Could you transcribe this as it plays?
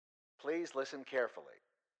Please listen carefully.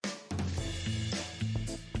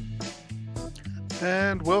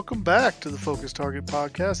 And welcome back to the Focus Target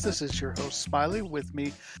Podcast. This is your host, Smiley. With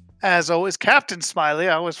me, as always, Captain Smiley.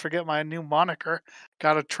 I always forget my new moniker.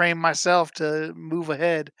 Got to train myself to move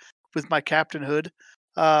ahead with my captainhood.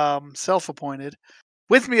 Self-appointed.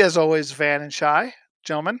 With me, as always, Van and Shy.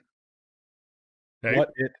 Gentlemen. Hey. What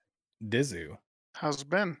it Dizu? How's it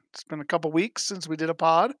been? It's been a couple weeks since we did a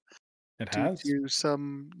pod. It has. Due to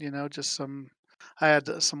some, I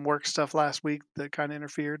had some work stuff last week that kind of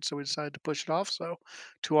interfered, so we decided to push it off. So,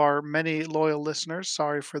 to our many loyal listeners,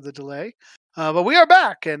 sorry for the delay. But we are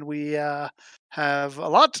back, and we have a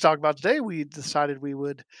lot to talk about today. We decided we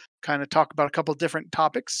would kind of talk about a couple of different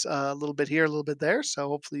topics, a little bit here, a little bit there. So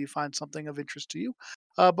hopefully you find something of interest to you.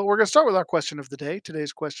 But we're going to start with our question of the day.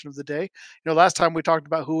 Today's question of the day. Last time we talked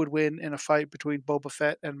about who would win in a fight between Boba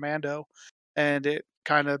Fett and Mando, and it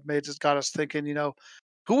kind of got us thinking,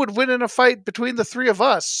 who would win in a fight between the three of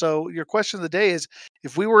us? So your question of the day is,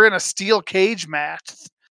 if we were in a steel cage match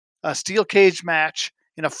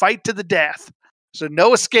in a fight to the death, so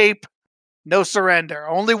no escape, no surrender,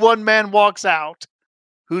 only one man walks out,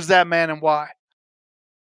 who's that man and why?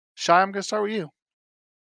 Shy, I'm going to start with you.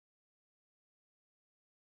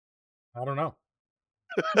 I don't know.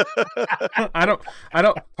 I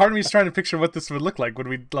don't. Part of me is trying to picture what this would look like. Would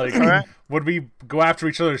we Would we go after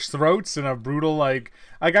each other's throats in a brutal like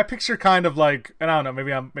I picture kind of like, and I don't know.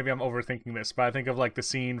 Maybe I'm overthinking this, but I think of like the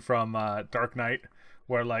scene from Dark Knight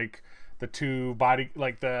where like the two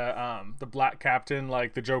the black captain,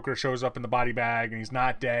 like the Joker shows up in the body bag and he's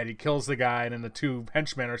not dead. He kills the guy, and then the two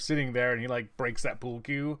henchmen are sitting there, and he like breaks that pool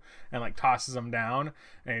cue and like tosses them down,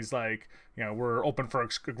 and he's like, we're open for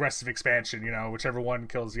aggressive expansion, whichever one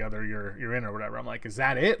kills the other, you're in or whatever. I'm like, is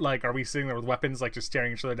that it? Like, are we sitting there with weapons, like just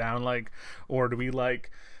staring each other down, like, or do we like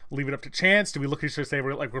leave it up to chance? Do we look at each other and say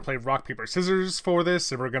we're playing rock paper scissors for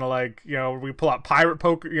this, and we're gonna we pull out pirate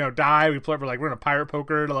poker, die, we're in a pirate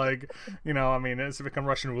poker to it's become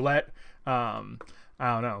Russian roulette. I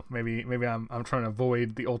don't know, maybe I'm trying to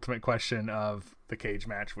avoid the ultimate question of the cage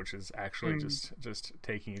match, which is actually just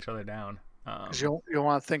taking each other down. Because you'll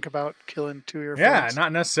want to think about killing two of your friends. Yeah,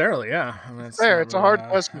 not necessarily. Yeah, I mean, it's fair. It's a hard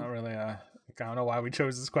question. Not really. I don't know why we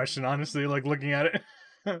chose this question. Honestly, like looking at it,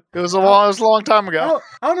 it was a long time ago.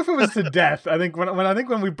 I don't know if it was to death. I think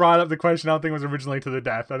when we brought up the question, I don't think it was originally to the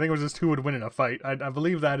death. I think it was just who would win in a fight. I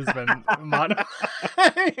believe that has been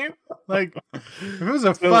modified. Like, if it was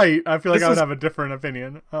a fight, I feel like I would have a different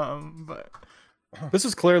opinion. But this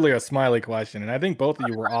is clearly a Smiley question, and I think both of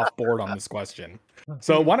you were off board on this question.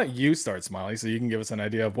 So why don't you start, Smiley, so you can give us an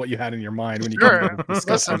idea of what you had in your mind when you came to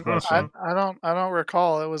discuss the question. I don't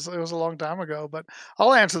recall. It was a long time ago, but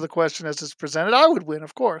I'll answer the question as it's presented. I would win,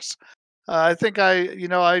 of course. I think I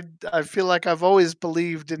feel like I've always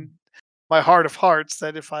believed in my heart of hearts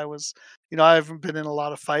that if I was, I haven't been in a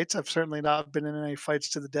lot of fights. I've certainly not been in any fights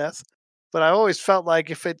to the death, but I always felt like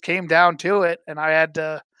if it came down to it and I had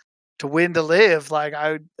to win to live, like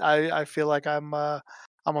I feel like I'm a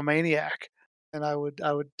maniac. And I would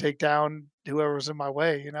take down whoever was in my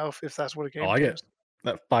way, if that's what it came to. I get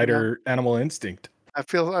that fighter animal instinct. I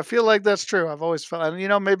feel like that's true. I've always felt,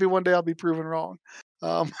 and maybe one day I'll be proven wrong.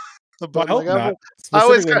 But I hope not.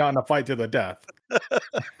 Specifically not in a fight to the death.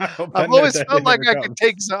 I've always felt like I could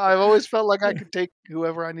take. I've always felt like I could take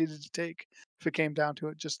whoever I needed to take if it came down to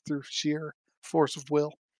it, just through sheer force of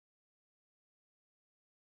will.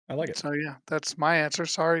 I like it. So yeah, that's my answer.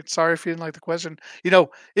 Sorry if you didn't like the question.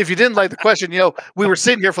 If you didn't like the question, we were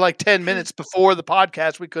sitting here for like 10 minutes before the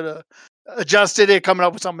podcast. We could have adjusted it, coming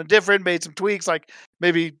up with something different, made some tweaks. Like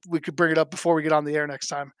maybe we could bring it up before we get on the air next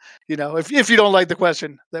time. If you don't like the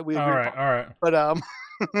question that we agree upon. All right.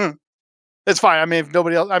 But it's fine. I mean, if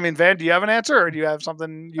nobody else. I mean, Van, do you have an answer, or do you have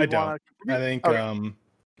something you want to? I think okay.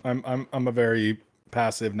 I'm a very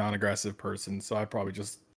passive, non-aggressive person, so I probably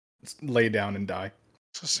just lay down and die.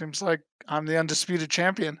 So it seems like I'm the undisputed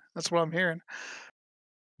champion. That's what I'm hearing.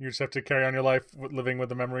 You just have to carry on your life living with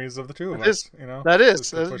the memories of the two of us. That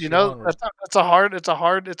is. That's a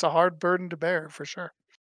hard burden to bear for sure.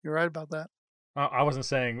 You're right about that. I wasn't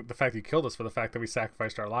saying the fact you killed us for the fact that we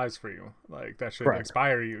sacrificed our lives for you. Like that should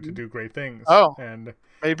inspire you to do great things. Oh, and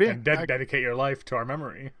maybe and dedicate your life to our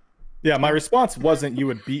memory. Yeah, my response wasn't you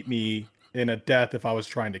would beat me in a death if I was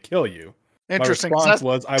trying to kill you. Interesting. My response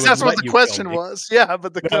was I would that's let what the you question was. Yeah,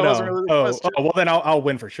 but that wasn't really the question. Oh, well then I'll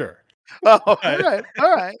win for sure. Oh, all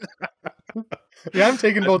right. Yeah, I'm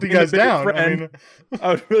taking both of you guys down.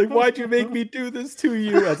 I was like, why'd you make me do this to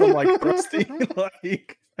you? As I'm like thrusting,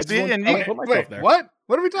 like. Wait, what?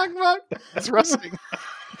 What are we talking about? It's rusting.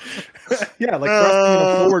 Yeah, like thrusting in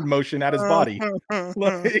a forward motion at his body.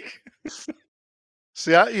 Like,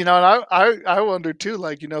 See, and I wonder too,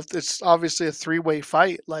 like, if it's obviously a 3-way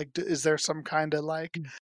fight, like, is there some kind of like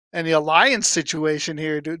any alliance situation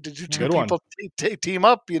here? Did you two Good one. people team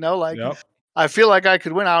up? Like, yep. I feel like I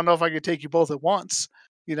could win. I don't know if I could take you both at once.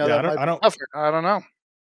 Yeah, That might I be don't tougher. I don't know.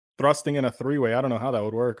 thrusting in a 3-way. I don't know how that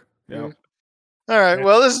would work. Yeah. Mm. All right. Yeah.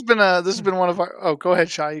 Well, this has been one of our. Oh, go ahead,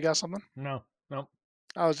 Shai. You got something? No.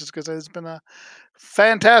 I was just gonna say it's been a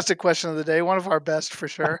fantastic question of the day. One of our best for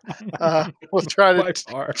sure. We'll try By to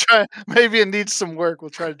far. try. Maybe it needs some work. We'll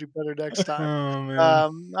try to do better next time. Oh man.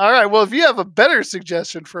 All right. Well, if you have a better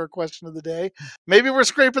suggestion for a question of the day, maybe we're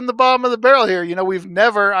scraping the bottom of the barrel here. We've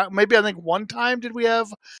never. Maybe I think one time did we have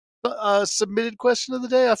a submitted question of the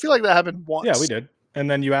day? I feel like that happened once. Yeah, we did. And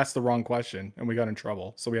then you asked the wrong question, and we got in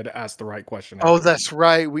trouble. So we had to ask the right question. Oh, after. that's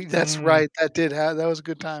right. That's right. That did have. That was a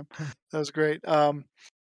good time. That was great.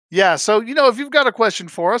 Yeah, so if you've got a question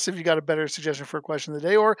for us, if you got a better suggestion for a question of the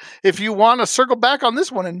day, or if you want to circle back on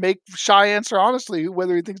this one and make Shai answer honestly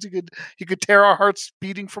whether he thinks he could tear our hearts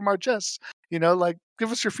beating from our chests, like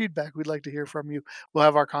give us your feedback. We'd like to hear from you. We'll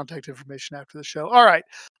have our contact information after the show. All right,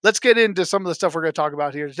 let's get into some of the stuff we're going to talk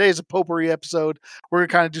about here. Today is a potpourri episode. We're going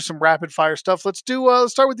to kind of do some rapid fire stuff. Let's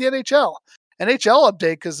start with the NHL update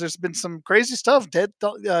because there's been some crazy stuff.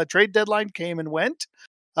 Trade deadline came and went.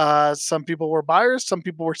 Some people were buyers, some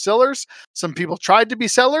people were sellers, some people tried to be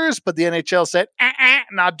sellers, but the NHL said,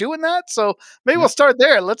 not doing that. So maybe we'll start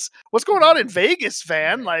there. What's going on in Vegas,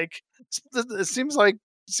 Van? Like, it seems like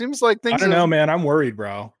things. I don't know, man. I'm worried,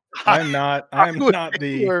 bro. I'm not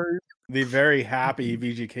the very happy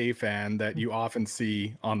VGK fan that you often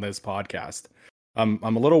see on this podcast. I'm a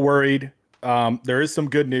little worried. There is some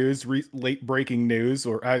good news, late breaking news,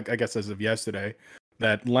 or I guess as of yesterday,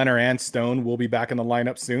 that Leonard and Stone will be back in the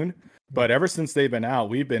lineup soon. But ever since they've been out,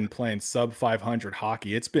 we've been playing sub 500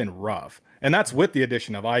 hockey. It's been rough. And that's with the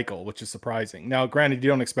addition of Eichel, which is surprising. Now, granted, you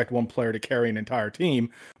don't expect one player to carry an entire team,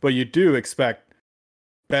 but you do expect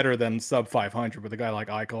better than sub 500 with a guy like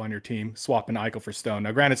Eichel on your team, swapping Eichel for Stone.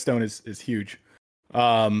 Now, granted, Stone is huge.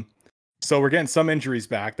 So we're getting some injuries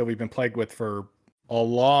back that we've been plagued with for a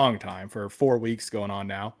long time, for 4 weeks going on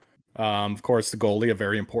now. Of course, the goalie, a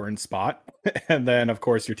very important spot. And then, of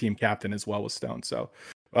course, your team captain as well with Stone. So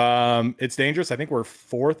it's dangerous. I think we're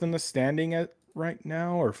 4th in the standing right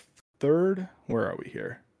now, or 3rd. Where are we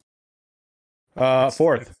here?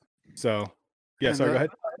 4th. So, yeah, sorry, go ahead.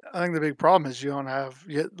 I think the big problem is you don't have,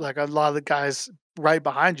 like, a lot of the guys right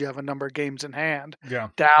behind you have a number of games in hand. Yeah.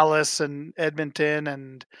 Dallas and Edmonton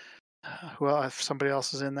and if somebody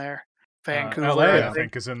else is in there. Vancouver. LA, I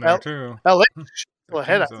think, is in there too. LA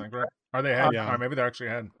ahead. Right? Are they ahead? Yeah. Or maybe they're actually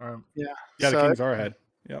ahead. Yeah. Yeah, the Kings are ahead.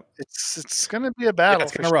 Yep. It's going to be a battle.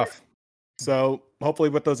 It's kind of rough. So hopefully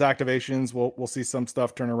with those activations, we'll see some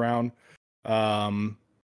stuff turn around. And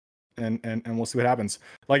we'll see what happens.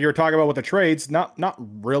 Like you were talking about with the trades, not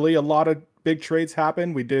really a lot of big trades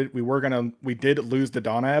happened. We did lose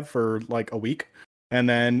Donav for like a week. And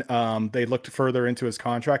then they looked further into his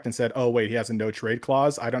contract and said, oh, wait, he has a no trade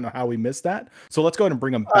clause. I don't know how we missed that. So let's go ahead and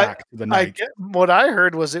bring him back to the night. What I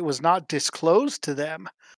heard was it was not disclosed to them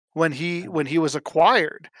when he was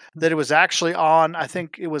acquired, that it was actually on, I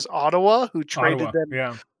think it was Ottawa who traded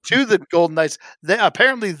them to the Golden Knights.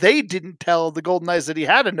 Apparently they didn't tell the Golden Knights that he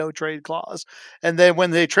had a no trade clause. And then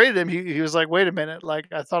when they traded him, he was like, wait a minute, like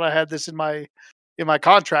I thought I had this in my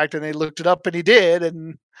contract, and they looked it up and he did.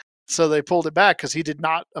 And so they pulled it back because he did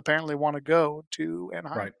not apparently want to go to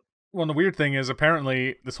Anaheim. Right. Well, and the weird thing is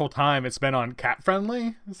apparently this whole time it's been on Cap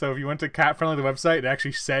Friendly. So if you went to Cap Friendly, the website, it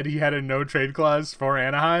actually said he had a no trade clause for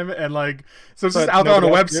Anaheim, and like so it's just out there on the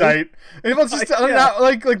website. And it's just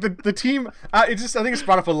like the team. I think it's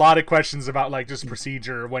brought up a lot of questions about like just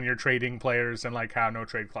procedure when you're trading players and like how no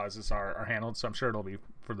trade clauses are handled. So I'm sure it'll be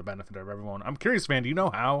for the benefit of everyone. I'm curious, Van, do you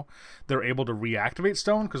know how they're able to reactivate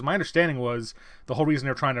Stone? Because my understanding was the whole reason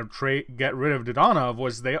they're trying to get rid of Dodonov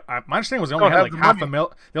was my understanding was they only had like half a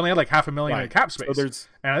mil. They only had like $500,000 in cap space. So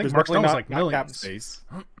and I think Mark Stone was like millions. Cap space.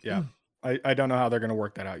 Yeah, I don't know how they're going to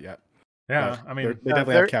work that out yet. Yeah, I mean, they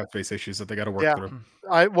definitely have cap space issues that they got to work through.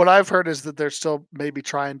 What I've heard is that they're still maybe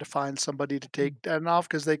trying to find somebody to take Dadonov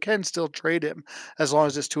because they can still trade him as long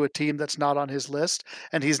as it's to a team that's not on his list,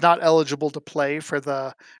 and he's not eligible to play for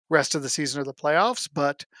the rest of the season or the playoffs.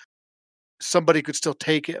 But somebody could still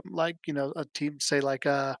take him, like a team, say like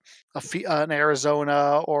an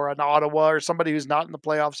Arizona or an Ottawa or somebody who's not in the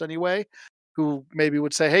playoffs anyway, who maybe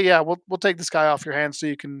would say, "Hey, yeah, we'll take this guy off your hands so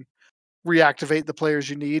you can reactivate the players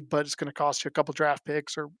you need, but it's going to cost you a couple draft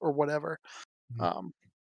picks or whatever." We'll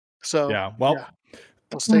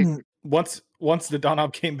stay. once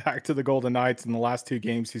Dadonov came back to the Golden Knights in the last 2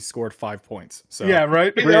 games, he scored 5 points. So yeah,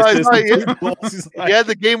 right. He had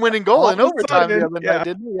the game-winning goal in overtime the other night,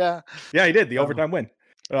 didn't he? Yeah, he did the overtime win.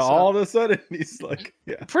 All of a sudden, he's like,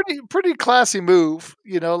 pretty classy move.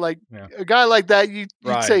 Like a guy like that, you'd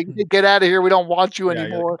say, "Get out of here. We don't want you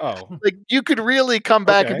anymore." Like you could really come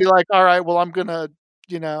back and be like, "All right, well, I'm gonna,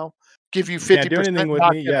 give you 50%." Can't do anything with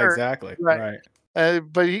me. Yeah, exactly. Right.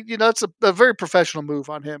 But it's a very professional move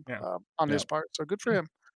on him, on his part. So good for him.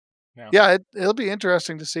 Yeah, it'll be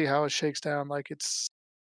interesting to see how it shakes down. Like it's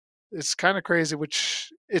kind of crazy.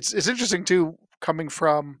 Which it's interesting too, coming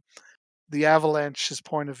from the Avalanche's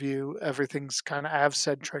point of view. Everything's kind of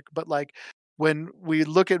Av-centric, but like when we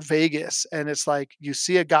look at Vegas, and it's like you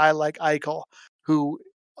see a guy like Eichel, who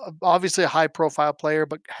obviously a high-profile player,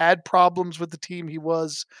 but had problems with the team he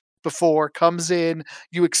was before, comes in,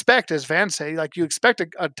 you expect, as Van say, like you expect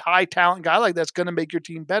a high talent guy like that's going to make your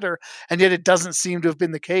team better, and yet it doesn't seem to have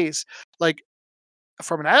been the case. Like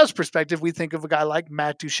from an Avs perspective, we think of a guy like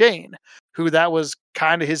Matt Duchene, who that was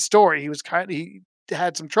kind of his story. He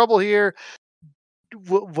had some trouble here,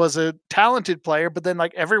 was a talented player, but then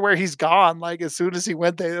like everywhere he's gone, like as soon as he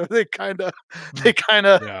went there, they kind of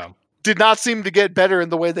did not seem to get better in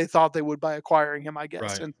the way they thought they would by acquiring him, I guess.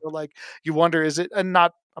 Right. And so like you wonder, is it, and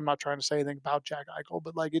I'm not trying to say anything about Jack Eichel,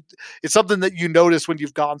 but like it's something that you notice when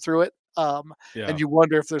you've gone through it. And you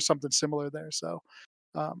wonder if there's something similar there. So,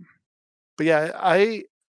 but yeah, I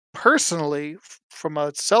personally, from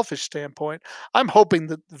a selfish standpoint, I'm hoping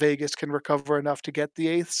that Vegas can recover enough to get the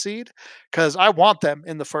 8th seed, because I want them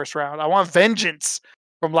in the first round. I want vengeance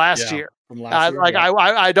from last year.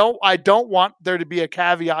 I don't want there to be a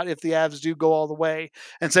caveat if the Avs do go all the way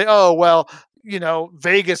and say, oh, well,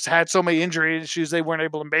 Vegas had so many injury issues they weren't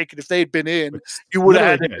able to make it. If they'd been in, you would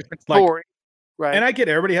have had a different story. Right. And I get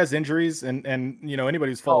everybody has injuries, and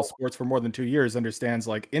anybody who's followed sports for more than 2 years understands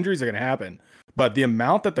like injuries are going to happen. But the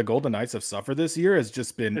amount that the Golden Knights have suffered this year has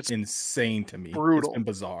just been insane to me. Brutal. It's been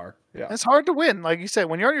bizarre. Yeah, it's hard to win, like you said,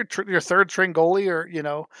 when you're your third string goalie,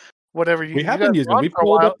 or whatever. We have been using. We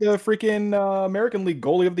pulled up the freaking American League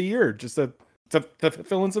goalie of the year just to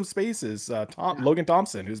fill in some spaces. Logan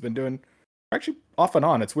Thompson, who's been doing actually off and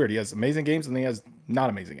on. It's weird. He has amazing games and he has not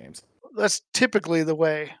amazing games. That's typically the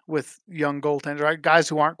way with young goaltenders, right? Guys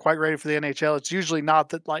who aren't quite ready for the NHL. It's usually not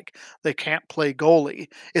that like they can't play goalie;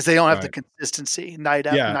 is they don't have the consistency night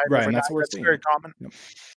after night. Right. And that's very common.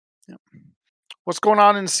 Yep. What's going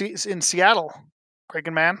on in Seattle,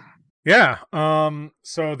 Kraken man? Yeah.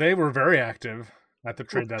 So they were very active at the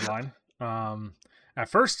trade deadline. At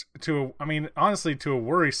first, honestly, to a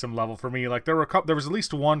worrisome level for me. Like there was at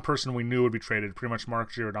least one person we knew would be traded. Pretty much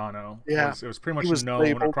Mark Giordano. Yeah, it was pretty much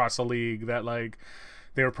known across the league that like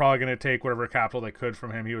they were probably going to take whatever capital they could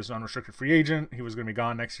from him. He was an unrestricted free agent. He was going to be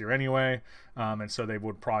gone next year anyway. And so they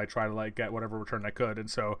would probably try to like get whatever return they could. And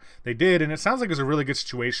so they did. And it sounds like it was a really good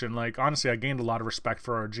situation. Like honestly, I gained a lot of respect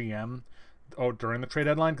for our GM during the trade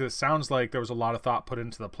deadline, because it sounds like there was a lot of thought put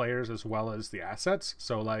into the players as well as the assets.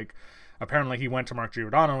 So like apparently he went to Mark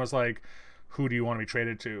Giordano and was like, who do you want to be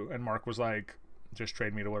traded to? And Mark was like, just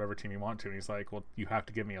trade me to whatever team you want to. And he's like, well, you have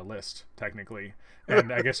to give me a list technically.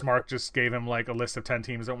 And I guess Mark just gave him like a list of 10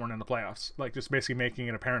 teams that weren't in the playoffs, like just basically making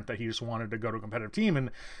it apparent that he just wanted to go to a competitive team.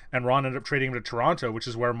 And Ron ended up trading him to Toronto, which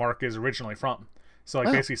is where Mark is originally from. So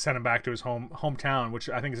like basically sent him back to his hometown, which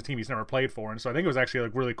I think is a team he's never played for. And so I think it was actually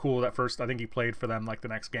like really cool that first. I think he played for them like the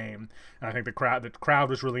next game, and I think the crowd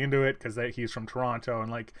was really into it because he's from Toronto,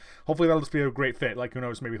 and like hopefully that'll just be a great fit. Like who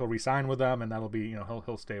knows, maybe he'll re-sign with them, and that'll be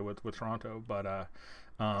he'll stay with Toronto. But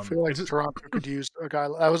I feel like Toronto could use a guy.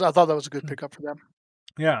 I thought that was a good pickup for them.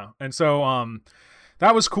 Yeah, and so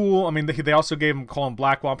that was cool. I mean, they also gave him Colin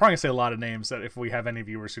Blackwell. I'm probably going to say a lot of names that if we have any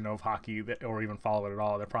viewers who know of hockey or even follow it at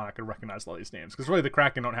all, they're probably not going to recognize all these names. Because really, the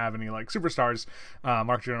Kraken don't have any like superstars.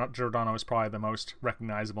 Mark Giordano is probably the most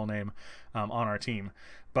recognizable name on our team.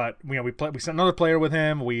 But we sent another player with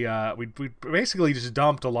him. We basically just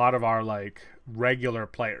dumped a lot of our like regular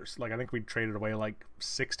players. Like I think we traded away like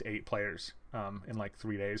 6 to 8 players in like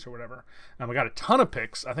 3 days or whatever. And we got a ton of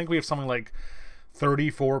picks. I think we have something like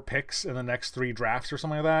 34 picks in the next 3 drafts or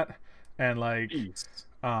something like that. And like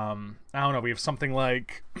I don't know, we have something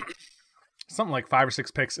like 5 or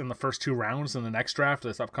 6 picks in the first 2 rounds in the next draft,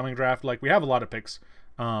 this upcoming draft. Like we have a lot of picks.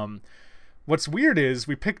 What's weird is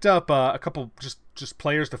we picked up a couple just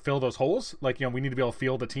players to fill those holes. Like we need to be able to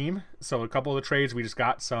field a team. So a couple of the trades we just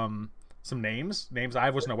got some names I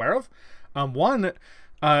wasn't aware of. One it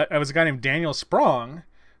was a guy named Daniel Sprong,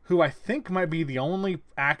 who I think might be the only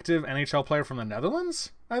active NHL player from the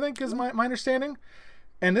Netherlands, I think is my understanding.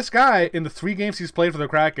 And this guy, in the 3 games he's played for the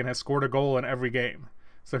Kraken, has scored a goal in every game.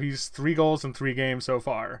 So he's 3 goals in 3 games so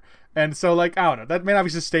far. And so, like, I don't know. That may not be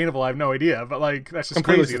sustainable. I have no idea. But, like, that's just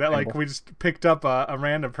Completely crazy that, like, we just picked up a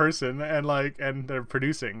random person and they're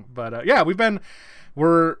producing. But, yeah,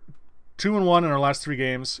 we're 2-1 in our last 3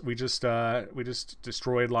 games. We just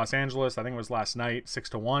destroyed Los Angeles. I think it was last night,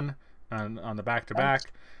 6-1 on the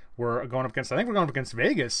back-to-back. We're going up against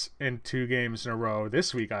Vegas in 2 games in a row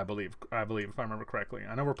this week, I believe, if I remember correctly.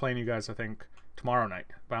 I know we're playing you guys, I think, tomorrow night,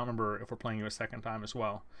 but I don't remember if we're playing you a second time as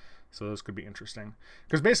well. So those could be interesting.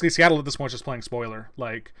 Because basically Seattle at this point is just playing spoiler.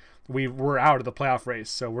 Like, we're out of the playoff race,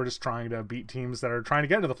 so we're just trying to beat teams that are trying to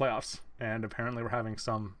get into the playoffs. And apparently we're having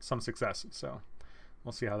some success. So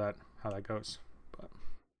we'll see how that goes. But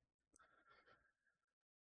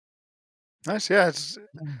nice, yeah. It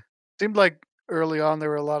seemed like early on there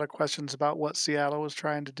were a lot of questions about what Seattle was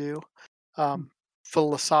trying to do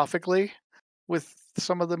philosophically with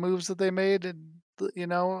some of the moves that they made, and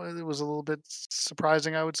it was a little bit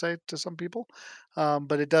surprising, I would say, to some people.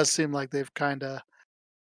 But it does seem like they've kind of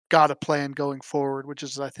got a plan going forward, which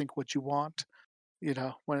is, I think, what you want,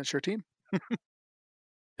 when it's your team.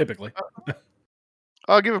 Typically.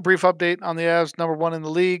 I'll give a brief update on the Avs. Number 1 in the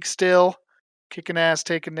league, still kicking ass,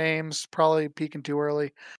 taking names, probably peaking too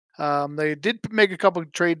early. They did make a couple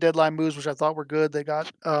of trade deadline moves, which I thought were good. They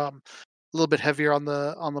got a little bit heavier on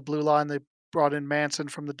the blue line. They brought in Manson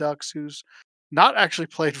from the Ducks, who's not actually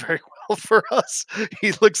played very well for us.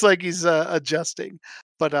 He looks like he's adjusting,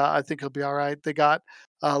 but I think he'll be all right. They got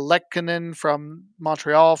Lehkonen from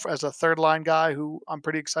Montreal as a third line guy, who I'm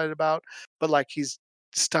pretty excited about, but like he's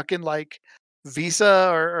stuck in like visa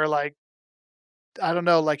or like, I don't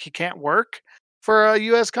know, like he can't work for a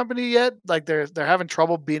U.S. company yet. Like they're having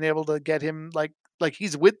trouble being able to get him like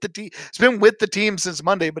he's with the team. He's been with the team since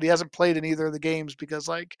Monday, but he hasn't played in either of the games because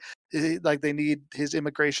like they need his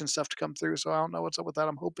immigration stuff to come through. So I don't know what's up with that.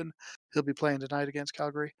 I'm hoping he'll be playing tonight against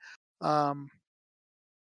Calgary.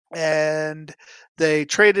 And they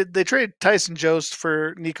traded Tyson Jost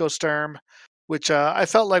for Nico Sturm, which I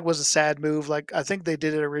felt like was a sad move. Like I think they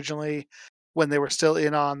did it originally when they were still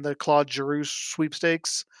in on the Claude Giroux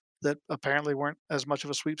sweepstakes that apparently weren't as much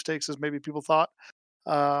of a sweepstakes as maybe people thought,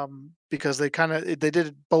 because they did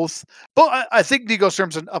it both. But I think Nico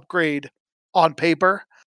Sturm's an upgrade on paper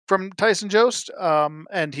from Tyson Jost,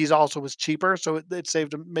 and he's also was cheaper, so it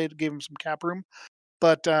saved him, gave him some cap room.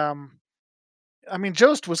 But I mean,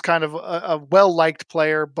 Jost was kind of a well-liked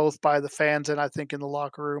player, both by the fans and I think in the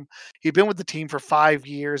locker room. He'd been with the team for 5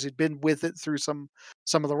 years. He'd been with it through some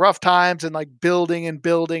of the rough times and like building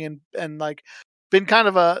and like been kind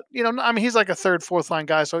of a, I mean, he's like a third, fourth line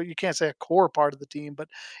guy, so you can't say a core part of the team, but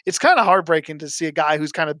it's kind of heartbreaking to see a guy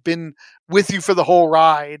who's kind of been with you for the whole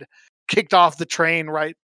ride, kicked off the train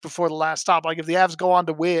right before the last stop. Like if the Avs go on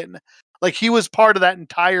to win, like he was part of that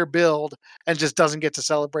entire build and just doesn't get to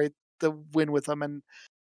celebrate the win with them, and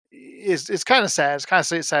it's kind of sad. It's kind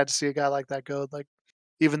of sad to see a guy like that go. Like,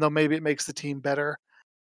 even though maybe it makes the team better,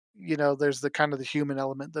 there's the kind of the human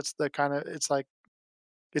element. That's the kind of, it's like,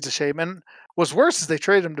 it's a shame. And what's worse is they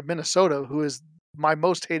traded him to Minnesota, who is my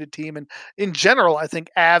most hated team, and in general, I think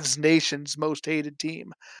Avs Nation's most hated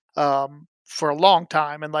team for a long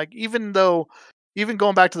time. And like, even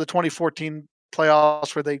going back to the 2014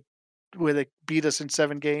 playoffs where they beat us in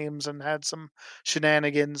 7 games and had some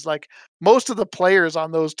shenanigans, like most of the players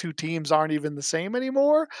on those 2 teams aren't even the same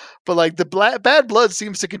anymore, but like the bad blood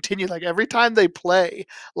seems to continue. Like every time they play,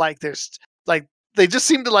 like there's like, they just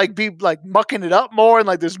seem to like be like mucking it up more, and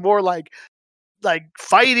like there's more like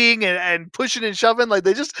fighting and pushing and shoving. Like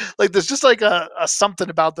they just like, there's just like a something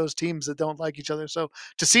about those teams that don't like each other. So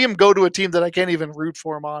to see him go to a team that I can't even root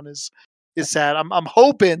for him on is sad. I'm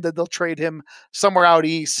hoping that they'll trade him somewhere out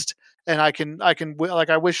east, and I can like,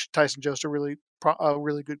 I wish Tyson Jost a really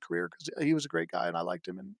good career, because he was a great guy and I liked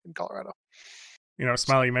him in Colorado.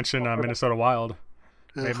 Smiley, you mentioned Minnesota Wild.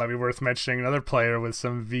 It might be worth mentioning another player with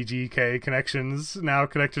some VGK connections now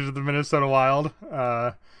connected to the Minnesota Wild.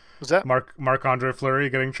 Was that Marc-Andre Fleury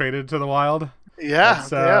getting traded to the Wild?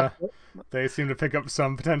 Yeah, They seem to pick up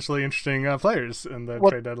some potentially interesting players in the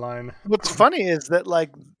trade deadline. What's funny is that like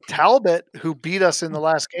Talbot, who beat us in the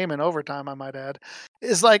last game in overtime, I might add,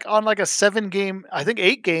 is like on like a 7-game, I think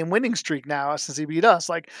 8-game winning streak now since he beat us.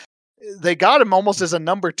 Like they got him almost as a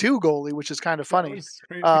number 2 goalie, which is kind of funny.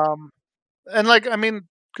 And like, I mean,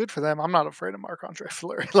 good for them. I'm not afraid of Marc-Andre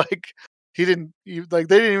Fleury. Like they didn't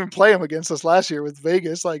even play him against us last year with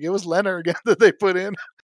Vegas. Like it was Leonard again that they put in.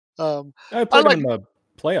 I played him in the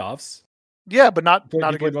playoffs. Yeah, but not he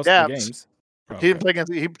against most the of the Avs. games. He didn't play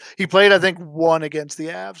against. He played, I think, 1 against the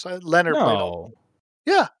Avs. Leonard played all.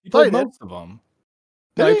 Yeah, he played most of them.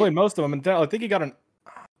 Did he he? played most of them, and I think he got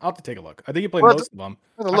have to take a look. I think he played most of them.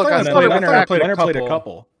 Look, Leonard played a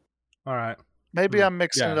couple. All right. Maybe I'm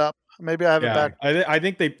mixing it up. Maybe I have it back. I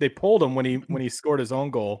think they pulled him when he scored his own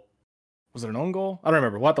goal. Was it an own goal? I don't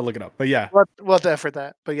remember. We'll have to look it up. But yeah, we'll have to effort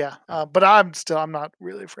that. But yeah, but I'm not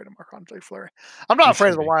really afraid of Marc-Andre Fleury. I'm not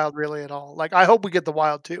afraid of the Wild really at all. Like, I hope we get the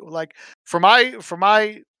Wild too. Like, for my,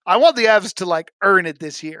 I want the Avs to like earn it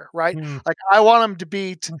this year, right? Like, I want them to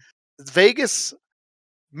beat Vegas,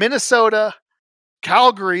 Minnesota,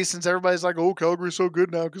 Calgary, since everybody's like, oh, Calgary's so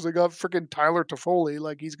good now because they got freaking Tyler Toffoli.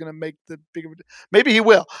 Like, he's gonna make the big. Maybe he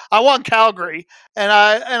will. I want Calgary, and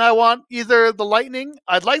I want either the Lightning.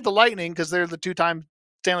 I'd like the Lightning because they're the 2-time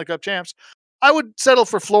Stanley Cup champs. I would settle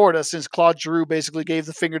for Florida since Claude Giroux basically gave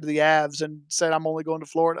the finger to the Avs and said, I'm only going to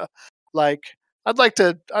Florida. Like, I'd like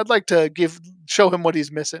to show him what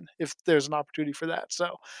he's missing if there's an opportunity for that.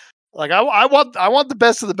 So. Like, I want the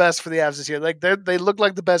best of the best for the Avs this year. Like, they look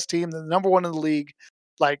like the best team, the number one in the league.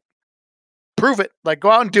 Like, prove it. Like, go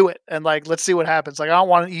out and do it, and like, let's see what happens. Like, I don't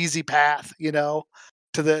want an easy path, to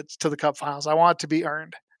the Cup Finals. I want it to be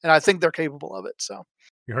earned, and I think they're capable of it. So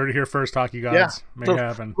you heard it here first, hockey gods. Make it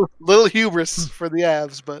happen. Little hubris for the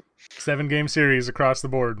Avs, but 7-game series across the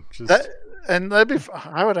board. And that'd be.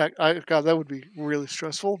 God, that would be really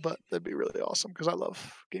stressful, but that'd be really awesome because I love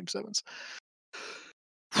Game 7s.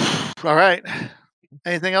 All right.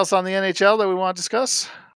 Anything else on the NHL that we want to discuss?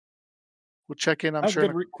 We'll check in. I'm sure.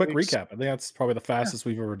 Quick recap. I think that's probably the fastest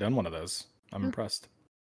we've ever done one of those. I'm impressed.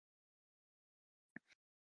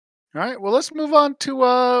 All right. Well, let's move on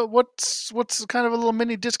to what's kind of a little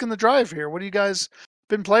mini disc in the drive here. What have you guys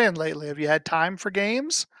been playing lately? Have you had time for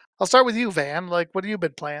games? I'll start with you, Van. Like, what have you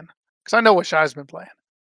been playing? Because I know what Shai's been playing.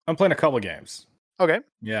 I'm playing a couple of games. Okay.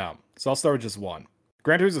 Yeah. So I'll start with just one.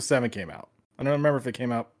 Gran Turismo 7 came out. I don't remember if it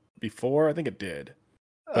came out before. I think it did.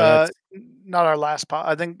 Not our last pod.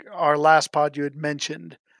 I think our last pod you had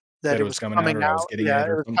mentioned that it was coming out. It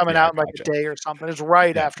was coming out in like a day or something. It's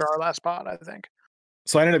right after our last pod, I think.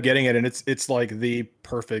 So I ended up getting it, and it's like the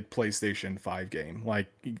perfect PlayStation 5 game. Like,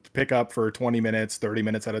 you pick up for 20 minutes, 30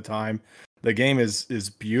 minutes at a time. The game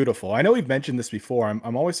is beautiful. I know we've mentioned this before.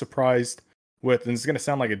 I'm always surprised with, and it's going to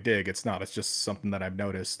sound like a dig. It's not. It's just something that I've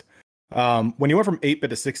noticed. When you went from 8-bit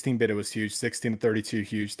to 16-bit, it was huge. 16 to 32,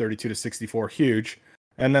 huge. 32 to 64, huge.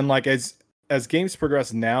 And then, like, as games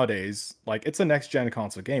progress nowadays, like, it's a next-gen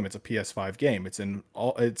console game. It's a PS5 game. It's in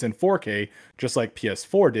 4K, just like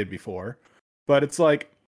PS4 did before. But it's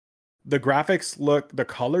like the graphics the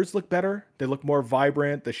colors look better. They look more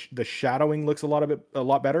vibrant. The shadowing looks a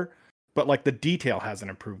lot better. But like, the detail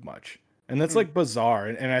hasn't improved much. And that's like bizarre.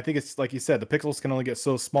 And I think it's like you said, the pixels can only get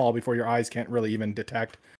so small before your eyes can't really even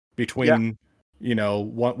detect between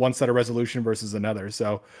one set of resolution versus another.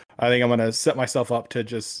 So I think I'm going to set myself up to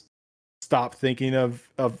just stop thinking of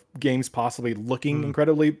games possibly looking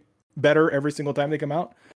incredibly better every single time they come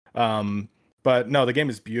out. But no, the game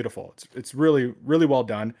is beautiful. It's really, really well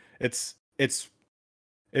done. It is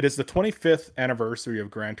the 25th anniversary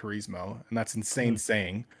of Gran Turismo, and that's insane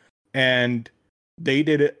saying. And they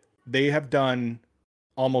have done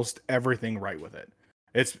almost everything right with it.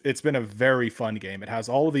 It's been a very fun game. It has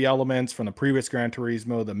all of the elements from the previous Gran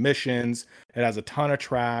Turismo, the missions. It has a ton of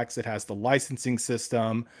tracks. It has the licensing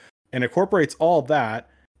system, and incorporates all that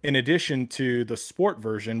in addition to the sport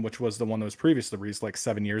version, which was the one that was previously released like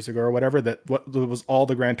 7 years ago or whatever. That was all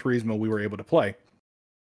the Gran Turismo we were able to play.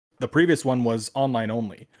 The previous one was online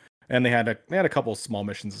only, and they had a couple of small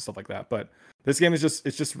missions and stuff like that. But this game is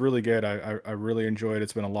just really good. I really enjoyed it.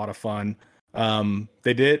 It's been a lot of fun.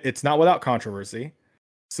 It's not without controversy.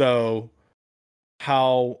 So,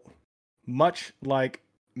 how much like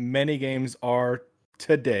many games are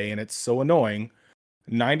today, and it's so annoying,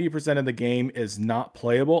 90% of the game is not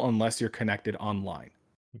playable unless you're connected online.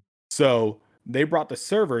 So, they brought the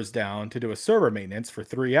servers down to do a server maintenance for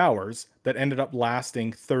 3 hours that ended up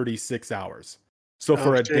lasting 36 hours. So,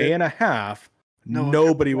 for a day and a half,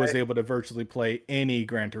 nobody was able to virtually play any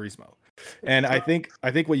Gran Turismo. And I think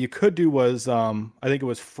what you could do was I think it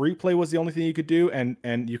was free play was the only thing you could do,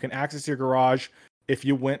 and you can access your garage if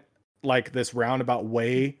you went like this roundabout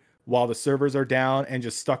way while the servers are down and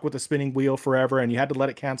just stuck with the spinning wheel forever, and you had to let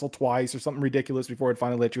it cancel twice or something ridiculous before it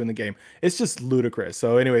finally let you in the game. It's just ludicrous.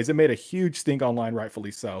 So anyways, it made a huge stink online,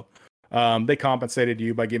 rightfully so. They compensated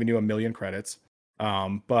you by giving you 1 million credits.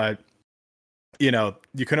 But you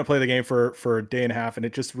couldn't play the game for a day and a half, and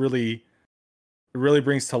it just really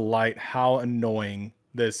brings to light how annoying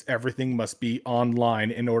this everything must be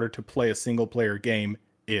online in order to play a single player game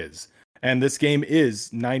is. And this game is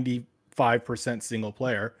 95% single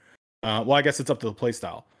player. Well, I guess it's up to the play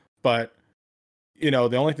style, but the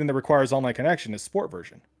only thing that requires online connection is sport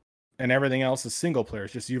version. and everything else is single player.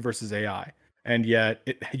 It's just you versus AI. And yet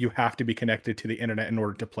you have to be connected to the internet in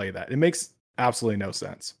order to play that. It makes absolutely no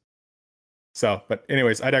sense. So, but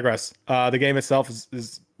anyways, I digress. The game itself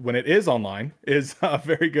is when it is online is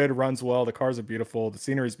very good, runs well. The cars are beautiful, the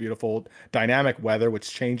scenery is beautiful, dynamic weather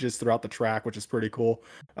which changes throughout the track, which is pretty cool.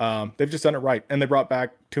 They've just done it right, and they brought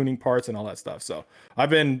back tuning parts and all that stuff. So I've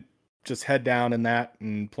been just head down in that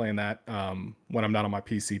and playing that when I'm not on my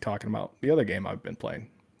PC talking about the other game I've been playing,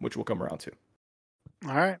 which we'll come around to.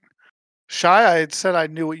 All right. Shy, I had said I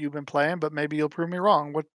knew what you've been playing, but maybe you'll prove me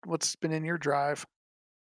wrong. What's been in your drive?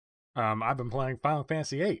 I've been playing Final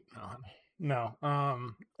Fantasy VIII. No.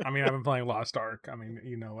 I mean, I've been playing Lost Ark. I mean,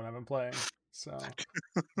 you know what I've been playing. So,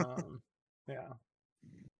 yeah.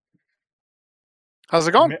 How's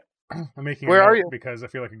it going? I'm making Where are you? because I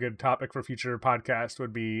feel like a good topic for future podcast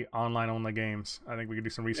would be online only games. I think we could do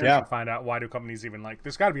some research and find out why do companies even like.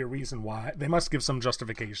 There's got to be a reason why. They must give some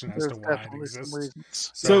justification as to why it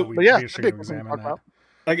exists. So we should examine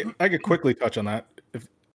that. I could quickly touch on that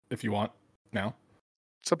if you want now.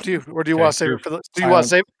 It's up to you. Or do you want to save it for the? Do you want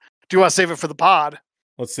to save it for the pod?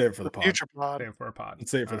 Let's save it for the pod. Future pod. Save it for a pod.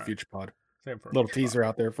 Let's save it for the future pod. Save it for a little teaser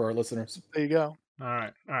out there for our listeners. There you go. All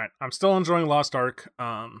right. I'm still enjoying Lost Ark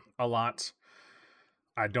a lot.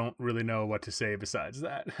 I don't really know what to say besides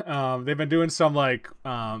that. They've been doing some like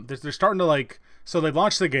they're starting to like, so they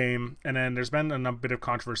launched the game and then there's been a bit of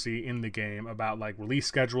controversy in the game about like release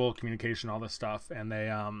schedule, communication, all this stuff, and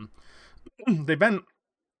they've been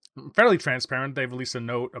fairly transparent. They released a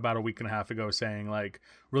note about a week and a half ago saying like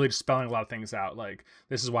really just spelling a lot of things out, like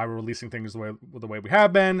this is why we're releasing things the way we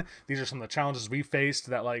have been. These are some of the challenges we faced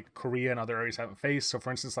that like Korea and other areas haven't faced. So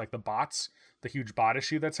for instance, like the huge bot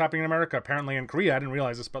issue that's happening in America, apparently in Korea, I didn't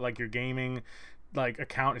realize this, but like your gaming like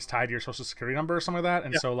account is tied to your social security number or something like that,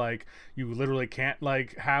 and so like you literally can't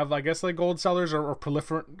like have, I guess, like gold sellers or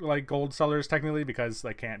proliferate like gold sellers technically, because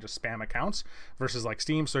they can't just spam accounts versus like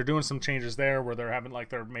Steam. So they're doing some changes there where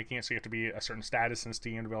they're making it so you have to be a certain status in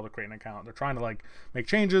Steam to be able to create an account. They're trying to like make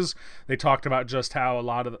changes. They talked about just how a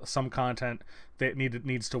lot of some content that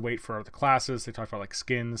needs to wait for the classes. They talked about like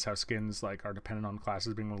skins, how skins like are dependent on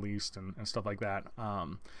classes being released and stuff like that.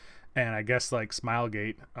 And I guess like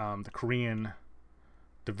Smilegate, the Korean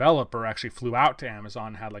developer actually flew out to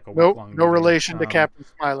Amazon, had like a week-long no relation to Captain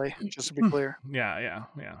Smiley, just to be clear. Yeah.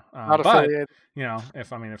 Not affiliated. You know,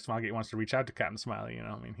 if Smilegate wants to reach out to Captain Smiley, you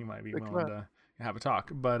know, I mean, he might be willing to have a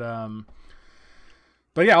talk. But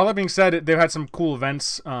yeah, all that being said, they've had some cool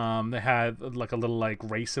events. They had like a little like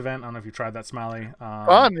race event. I don't know if you tried that, Smiley.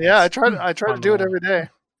 Fun, yeah. I try to do it every day.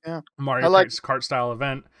 Yeah, Mario Kart style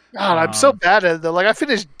event. God, I'm so bad at it. Like I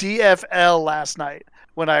finished DFL last night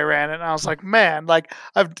when I ran it, and I was like, man, like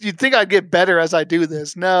you'd think I'd get better as I do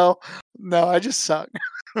this. No, I just suck.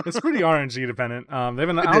 It's pretty RNG dependent. I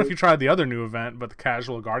don't know if you tried the other new event, but the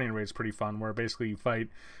casual Guardian raid is pretty fun, where basically you fight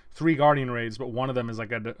 3 Guardian raids, but one of them is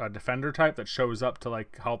like a defender type that shows up to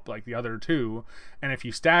like help like the other 2, and if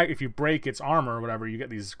you break its armor or whatever, you get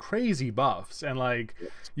these crazy buffs, and like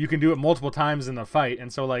you can do it multiple times in the fight.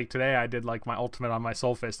 And so like today I did like my ultimate on my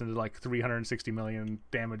Soul Fist and did like 360 million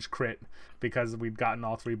damage crit because we'd gotten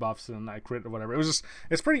all 3 buffs and I crit or whatever.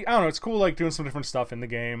 It's pretty, I don't know, it's cool like doing some different stuff in the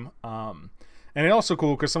game. And it's also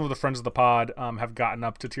cool because some of the friends of the pod have gotten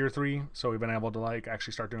up to tier 3, so we've been able to like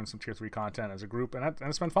actually start doing some tier 3 content as a group, and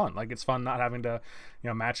it's been fun. Like it's fun not having to,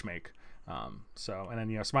 match make. So, and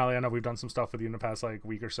then Smiley, I know we've done some stuff with you in the past like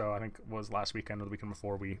week or so. I think it was last weekend or the weekend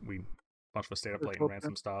before we bunch of us stayed up late and ran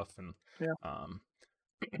some stuff, and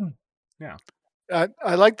yeah.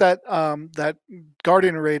 I like that that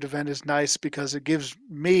Guardian raid event is nice because it gives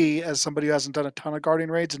me, as somebody who hasn't done a ton of Guardian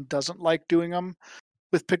raids and doesn't like doing them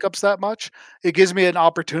with pickups that much, it gives me an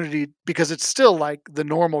opportunity, because it's still like the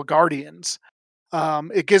normal Guardians.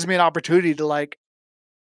 It gives me an opportunity to like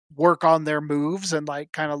work on their moves and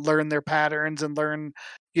like kind of learn their patterns and learn,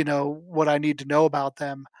 what I need to know about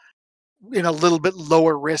them in a little bit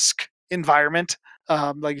lower risk environment.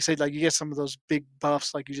 Like you said, like you get some of those big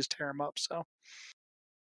buffs, like you just tear them up. So,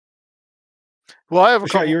 well, I have a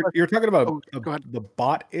couple. You're talking about the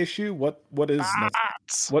bot issue. What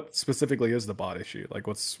specifically is the bot issue? Like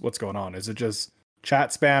what's going on? Is it just chat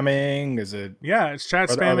spamming? Is it it's chat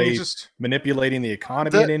spamming? Are they just manipulating the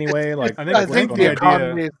economy in any way? Like I think the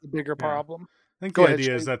economy is the bigger problem. I think the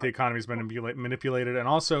idea is that the economy's been manipulated, and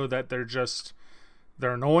also that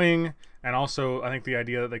they're annoying, and also I think the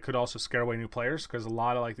idea that they could also scare away new players, because a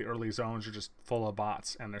lot of like the early zones are just full of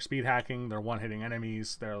bots, and they're speed hacking, they're one-hitting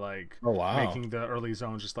enemies, they're like making the early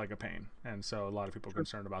zones just like a pain, and so a lot of people are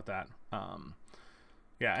concerned about that. And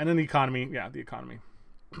then the economy.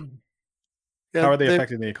 How are they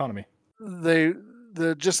affecting the economy?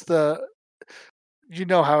 you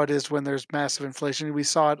know how it is when there's massive inflation. We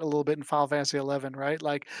saw it a little bit in Final Fantasy 11, right?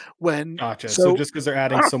 Like when Gotcha. So just because they're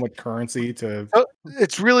adding so much currency to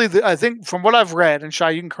it's really I think from what I've read, and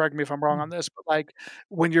Shai, you can correct me if I'm wrong on this, but like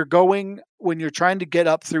when you're trying to get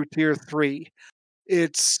up through tier 3,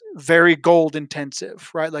 it's very gold intensive,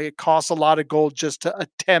 right? Like it costs a lot of gold just to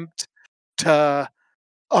attempt to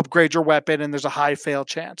upgrade your weapon, and there's a high fail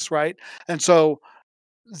chance, right? And so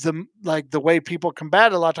the way people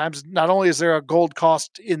combat it, a lot of times, not only is there a gold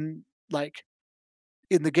cost in the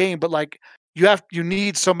game, but like you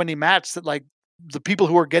need so many mats that like the people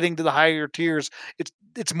who are getting to the higher tiers,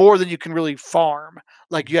 it's more than you can really farm.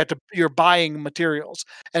 Like you're buying materials,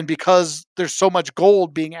 and because there's so much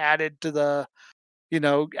gold being added to the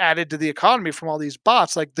economy from all these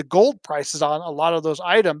bots, like the gold prices on a lot of those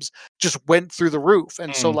items just went through the roof.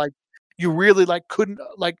 And so like you really like couldn't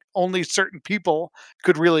like only certain people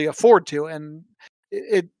could really afford to. And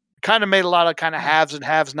it kind of made a lot of kind of haves and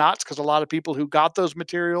haves nots, because a lot of people who got those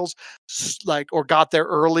materials or got there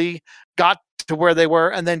early got to where they were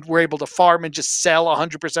and then were able to farm and just sell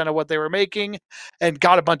 100% of what they were making and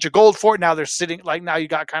got a bunch of gold for it. Now they're sitting like, now you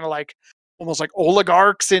got kind of like almost like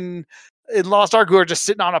oligarchs in Lost Ark who are just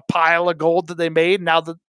sitting on a pile of gold that they made. Now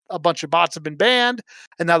that a bunch of bots have been banned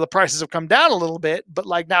and now the prices have come down a little bit, but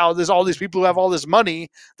like now there's all these people who have all this money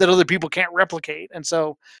that other people can't replicate. And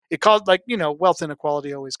so it caused wealth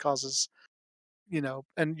inequality always causes,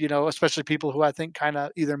 especially people who I think kind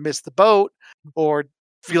of either miss the boat or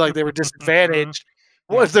feel like they were disadvantaged.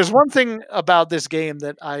 Well, if there's one thing about this game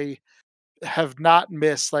that I have not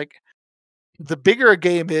missed, like the bigger a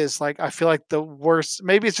game is, like I feel like the worse.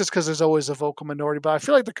 Maybe it's just because there's always a vocal minority, but I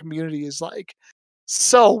feel like the community is like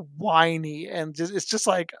so whiny and it's just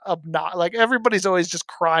like like everybody's always just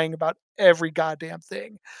crying about every goddamn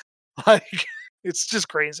thing. Like it's just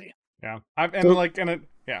crazy. Yeah,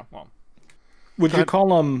 well. Would you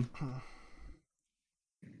call them?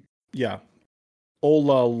 Yeah,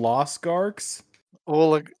 oligarchs.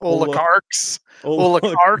 Oligarchs.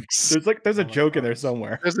 There's a joke in there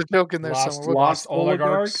somewhere. There's a joke in there somewhere. Lost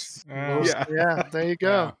oligarchs. Yeah, there you go.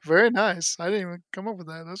 Yeah. Very nice. I didn't even come up with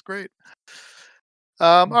that. That's great.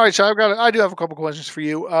 All right, so I do have a couple questions for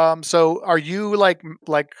you. So are you like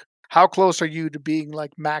how close are you to being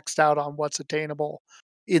like maxed out on what's attainable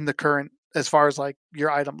in the current, as far as like your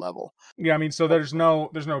item level? Yeah, I mean, so there's no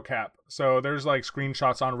cap. So there's like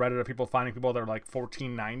screenshots on Reddit of people finding people that are like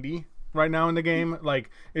 1490 right now in the game. Like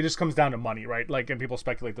it just comes down to money, right? Like, and people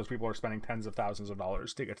speculate those people are spending tens of thousands of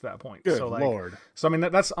dollars to get to that point. Good so like, Lord. So I mean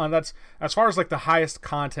that's as far as like the highest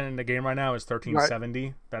content in the game right now is 1370.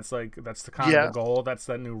 Right. That's the kind of the goal. That's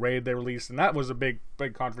that new raid they released, and that was a big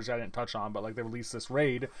controversy I didn't touch on. But like they released this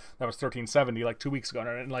raid that was 1370 like 2 weeks ago,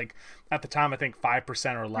 and like at the time I think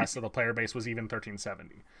 5% or less of the player base was even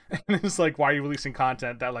 1370. And it's like, why are you releasing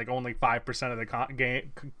content that like only 5% of the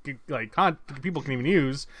game people can even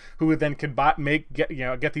use, who then could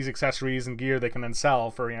get these accessories and gear they can then sell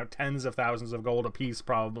for tens of thousands of gold a piece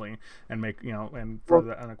probably, and make and for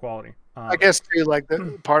the inequality. I guess too, like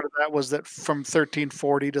the part of that was that from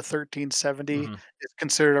 1340 to 1370 is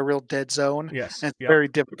considered a real dead zone. Yes, and it's very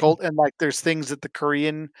difficult. And like there's things that the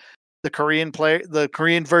Korean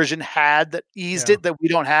version had that eased it that we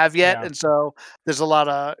don't have yet, and so there's a lot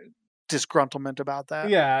of disgruntlement about that.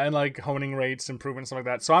 Yeah, and like honing rates, improvement, stuff like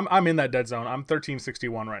that. So I'm in that dead zone. I'm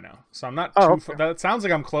 1361 right now, so I'm not too. That sounds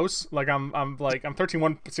like I'm close. Like I'm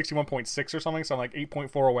 1361.6 or something. So I'm like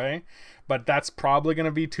 8.4 away, but that's probably going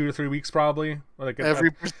to be 2 to 3 weeks probably. Like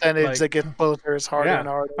every percentage that gets closer is harder and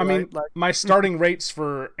harder. I mean, my starting rates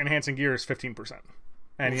for enhancing gear is 15%.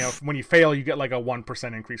 And when you fail, you get like a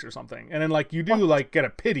 1% increase or something. And then like you do like get a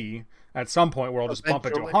pity at some point where I'll just bump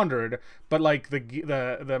it to 100. But like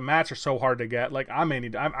the mats are so hard to get. Like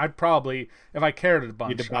I'd probably, if I cared a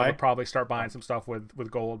bunch, I would probably start buying some stuff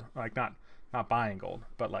with gold. Like not buying gold,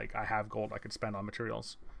 but like I have gold I could spend on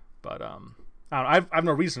materials. But I've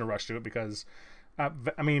no reason to rush to it because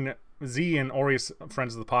I mean, Z and Ori's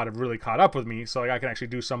friends of the pod have really caught up with me, so like I can actually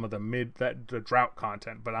do some of the drought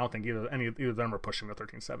content. But I don't think either of them are pushing to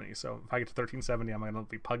 1370. So if I get to 1370, I'm going to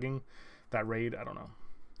be pugging that raid. I don't know,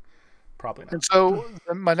 probably not. And so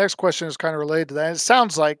my next question is kind of related to that. It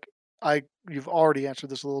sounds like you've already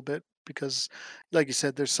answered this a little bit because, like you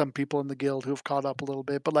said, there's some people in the guild who've caught up a little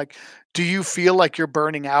bit. But like, do you feel like you're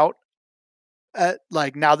burning out?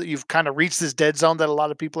 Like now that you've kind of reached this dead zone that a lot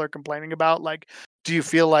of people are complaining about, like, do you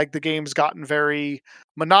feel like the game's gotten very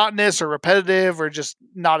monotonous or repetitive or just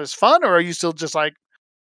not as fun, or are you still just like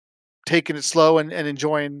taking it slow and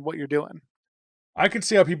enjoying what you're doing? I could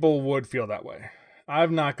see how people would feel that way.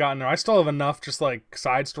 I've not gotten there. I still have enough just like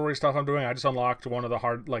side story stuff I'm doing. I just unlocked one of the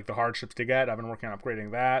hardships to get. I've been working on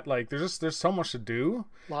upgrading that. Like there's so much to do.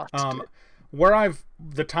 Lots to do. Where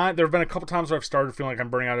there have been a couple times where I've started feeling like I'm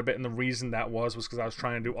burning out a bit, and the reason that was because I was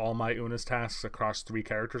trying to do all my Unis tasks across 3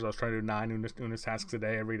 characters. I was trying to do 9 Unis tasks a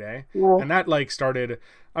day every day. Yeah. And that like started,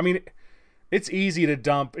 I mean, it's easy to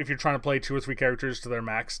dump, if you're trying to play 2 or 3 characters to their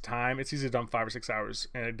max time, it's easy to dump 5 or 6 hours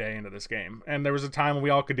in a day into this game. And there was a time when we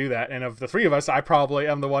all could do that, and of the 3 of us, I probably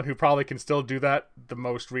am the one who probably can still do that the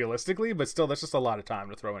most realistically, but still, that's just a lot of time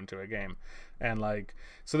to throw into a game. And like,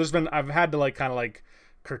 so I've had to like kind of like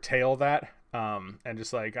curtail that, and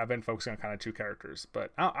just like I've been focusing on kind of 2 characters.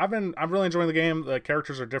 But I'm really enjoying the game. The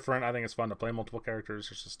characters are different. I think it's fun to play multiple characters.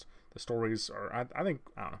 It's just the stories are, I think,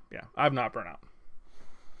 I don't know. Yeah, I've not burnt out.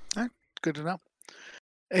 All right. Good to know.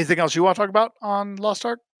 Anything else you want to talk about on Lost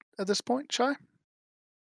Ark at this point, Shy?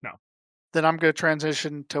 No. Then I'm going to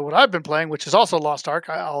transition to what I've been playing, which is also Lost Ark.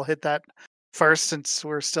 I'll hit that first since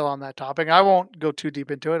we're still on that topic. I won't go too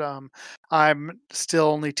deep into it. I'm still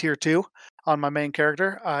only tier 2 on my main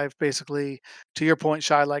character. I've basically, to your point,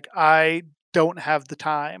 Shy, like I don't have the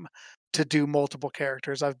time to do multiple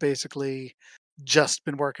characters. I've basically just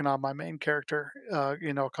been working on my main character, a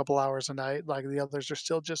couple hours a night. Like the others are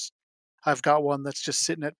still just, I've got one that's just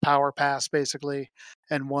sitting at Power Pass basically,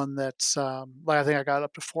 and one that's like I think I got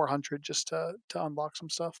up to 400 just to unlock some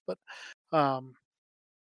stuff. But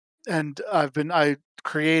and I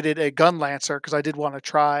created a gun lancer because I did want to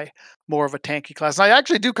try more of a tanky class. And I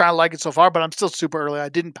actually do kind of like it so far, but I'm still super early. I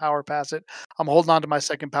didn't power pass it. I'm holding on to my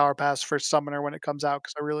second power pass for summoner when it comes out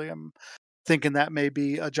because I really am thinking that may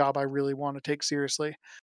be a job I really want to take seriously.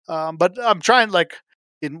 But I'm trying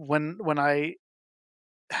when I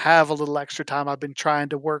have a little extra time, I've been trying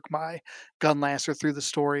to work my gun lancer through the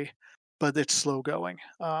story, but it's slow going.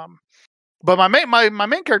 But my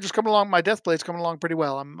main character's coming along. My Deathblade's coming along pretty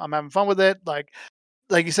well. I'm having fun with it.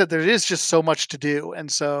 Like you said, there is just so much to do,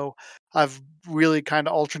 and so I've really kind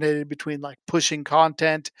of alternated between like pushing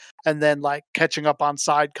content and then like catching up on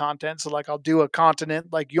side content. So like I'll do a continent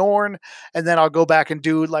like Yorn, and then I'll go back and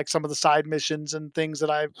do like some of the side missions and things that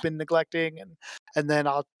I've been neglecting, and then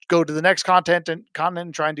I'll go to the next continent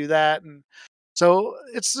and try and do that. And so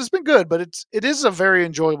it's been good, but it is a very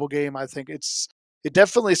enjoyable game. I think it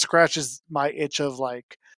definitely scratches my itch of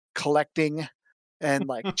like collecting and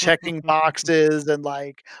like checking boxes and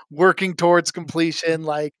like working towards completion,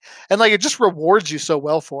 and it just rewards you so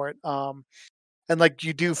well for it. And like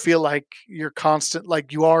you do feel like you're constant,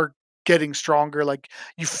 like you are getting stronger, like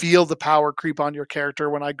you feel the power creep on your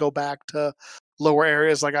character when I go back to lower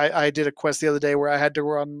areas. Like I did a quest the other day where I had to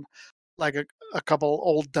run like a couple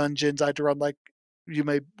old dungeons. I had to run like, you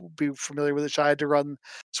may be familiar with it. I had to run,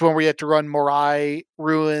 it's one where you had to run Morai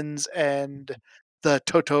ruins and the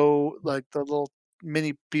Toto, like the little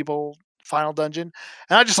mini people final dungeon,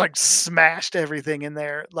 and I just like smashed everything in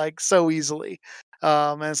there like so easily.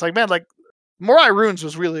 And it's like, man, like Morai ruins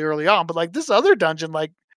was really early on, but like this other dungeon,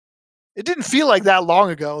 like it didn't feel like that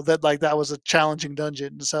long ago that like that was a challenging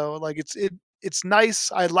dungeon. So like it's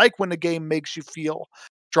nice. I like when a game makes you feel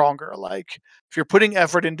stronger. Like if you're putting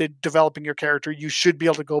effort into developing your character, you should be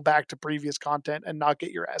able to go back to previous content and not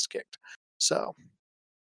get your ass kicked. So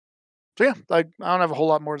yeah, like I don't have a whole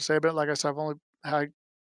lot more to say about it. Like I said, I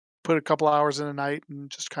put a couple hours in a night and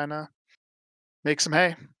just kind of make some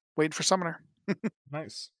hay, wait for summoner.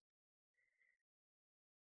 Nice.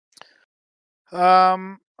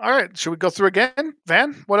 All right, should we go through again,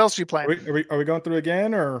 Van? What else are you playing? Are we going through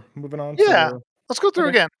again or moving on? Yeah, let's go through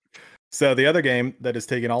again. So the other game that has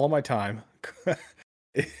taken all of my time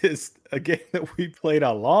is a game that we played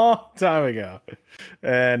a long time ago,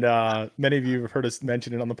 and many of you have heard us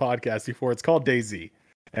mention it on the podcast before. It's called DayZ,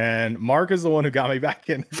 and Mark is the one who got me back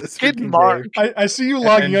into this. Mark, I see you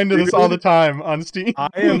logging into this all the time on Steam. I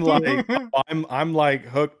am like, I'm like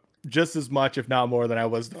hooked just as much, if not more, than I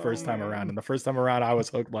was the first time around. And the first time around, I was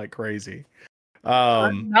hooked like crazy.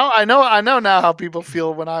 Now I know now how people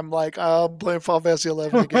feel when I'm like, I'm playing Final Fantasy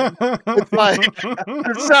 11 again. It's like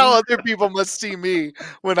that's how other people must see me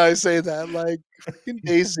when I say that. Like fucking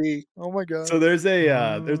DayZ. Oh my god. So there's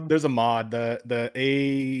a mod, the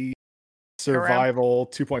A Survival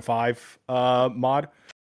 2.5 mod.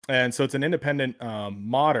 And so it's an independent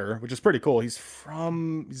modder, which is pretty cool. He's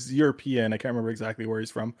European. I can't remember exactly where he's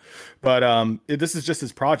from, but this is just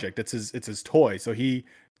his project. It's his toy. So he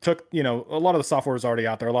took, a lot of the software is already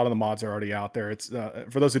out there. A lot of the mods are already out there. It's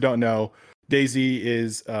for those who don't know, DayZ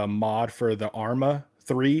is a mod for the Arma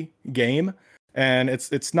 3 game, and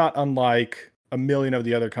it's not unlike a million of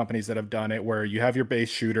the other companies that have done it, where you have your base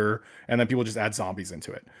shooter and then people just add zombies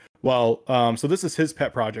into it. Well, so this is his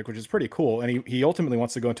pet project, which is pretty cool, and he ultimately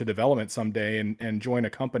wants to go into development someday and join a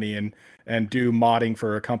company and do modding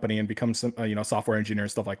for a company and become some software engineer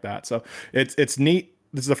and stuff like that. So it's neat.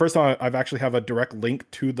 This is the first time I've actually have a direct link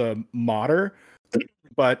to the modder,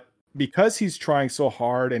 but because he's trying so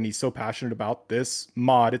hard and he's so passionate about this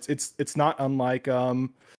mod, it's not unlike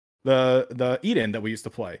the Eden that we used to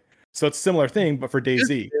play. So it's a similar thing, but for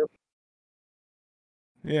DayZ.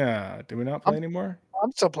 Yeah, do we not play anymore?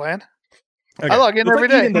 I'm still playing. Okay. I log in every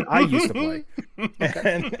day. That I used to play,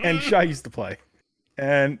 and Shy used to play.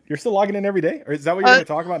 And you're still logging in every day, or is that what you're going to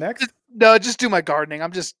talk about next? No, just do my gardening.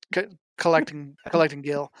 I'm just collecting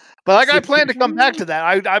gil. But I plan to come back to that.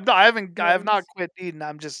 I have not quit Eden.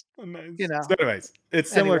 I'm just So anyways,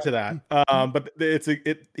 it's similar to that. But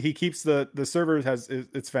he keeps the server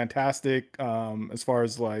it's fantastic as far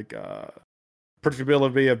as like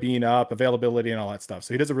predictability of being up, availability, and all that stuff.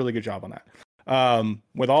 So he does a really good job on that.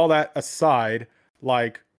 With all that aside,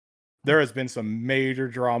 like there has been some major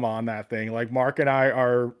drama on that thing. Like Mark and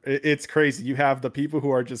I it's crazy. You have the people who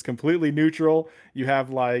are just completely neutral. You have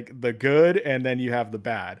like the good, and then you have the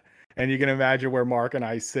bad. And you can imagine where Mark and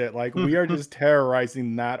I sit. Like we are just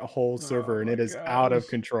terrorizing that whole server, and it is out of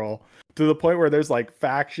control to the point where there's like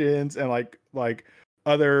factions and like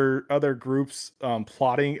other groups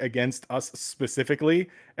plotting against us specifically.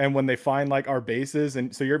 And when they find like our bases,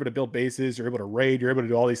 and so you're able to build bases, you're able to raid, you're able to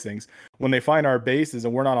do all these things. When they find our bases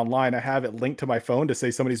and we're not online, I have it linked to my phone to say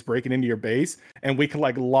somebody's breaking into your base, and we can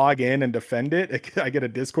like log in and defend it. I get a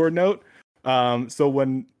Discord note.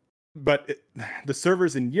 The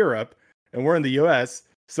server's in Europe and we're in the US,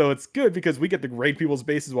 so it's good because we get to raid people's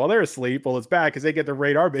bases while they're asleep. Well, it's bad because they get to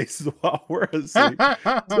raid our bases while we're asleep.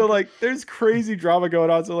 So like there's crazy drama going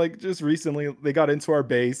on. So like just recently they got into our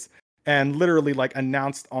base and literally like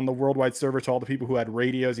announced on the worldwide server to all the people who had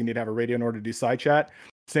radios, you need to have a radio in order to do side chat,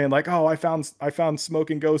 saying like, oh, I found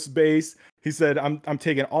Smoking Ghost's base. He said, I'm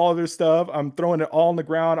taking all of their stuff. I'm throwing it all on the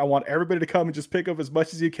ground. I want everybody to come and just pick up as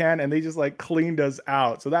much as you can. And they just like cleaned us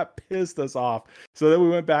out. So that pissed us off. So then we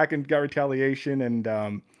went back and got retaliation,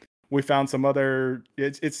 and we found some other.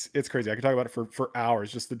 It's crazy. I could talk about it for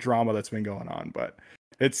hours, just the drama that's been going on. But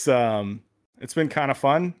it's been kind of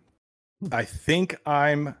fun. I think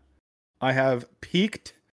I have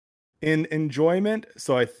peaked in enjoyment,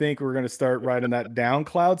 so I think we're going to start riding that down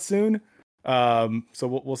cloud soon. So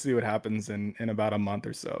we'll see what happens in about a month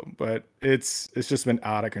or so, but it's just been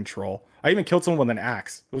out of control. I even killed someone with an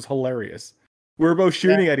axe. It was hilarious. We were both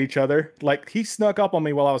shooting at each other. Like he snuck up on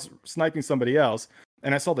me while I was sniping somebody else,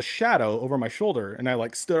 and I saw the shadow over my shoulder, and I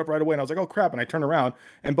like stood up right away, and I was like, oh crap, and I turned around,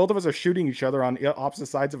 and both of us are shooting each other on opposite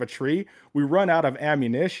sides of a tree. We run out of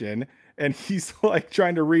ammunition, and he's like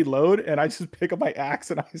trying to reload, and I just pick up my axe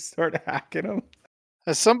and I start hacking him.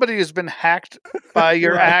 As somebody who's been hacked by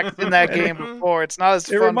your axe in that game before, it's not as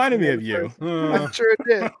fun. It reminded me of you. I'm sure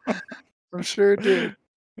it did.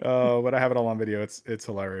 Oh, but I have it all on video. It's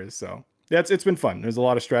hilarious. So yeah, it's been fun. There's a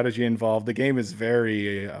lot of strategy involved. The game is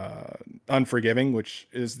very unforgiving, which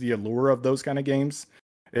is the allure of those kind of games.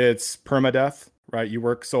 It's permadeath, right? You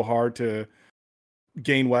work so hard to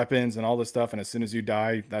gain weapons and all this stuff, and as soon as you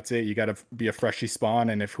die, that's it. You got to be a freshie spawn,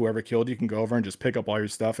 and if whoever killed you can go over and just pick up all your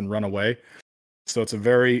stuff and run away. So it's a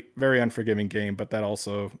very, very unforgiving game, but that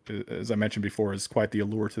also, as I mentioned before, is quite the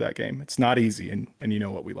allure to that game. It's not easy, and you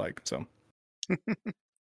know what we like. So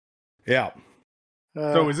yeah.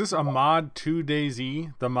 So is this a mod to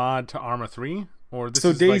DayZ, the mod to Arma 3, or this so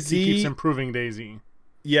is DayZ, like he keeps improving DayZ?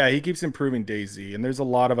 Yeah, he keeps improving DayZ, and there's a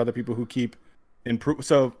lot of other people who keep improve.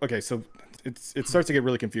 So it starts to get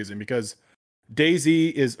really confusing because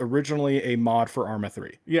DayZ is originally a mod for Arma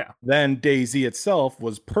 3. Yeah. Then DayZ itself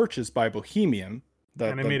was purchased by Bohemian,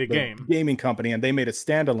 and they made a gaming company, and they made a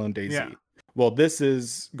standalone DayZ. Yeah. Well, this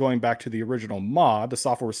is going back to the original mod. The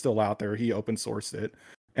software was still out there. He open sourced it.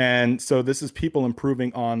 And so this is people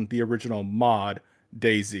improving on the original mod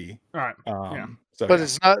DayZ. All right. So, but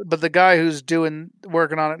it's not. But the guy who's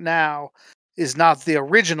working on it now is not the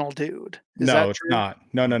original dude. No, it's not.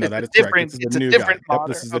 No. That is correct. This is a new guy. Yep,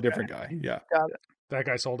 this is a different guy. Yeah. Got it. That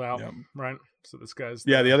guy sold out, right? So this guy's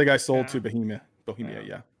the other guy sold to Bohemia.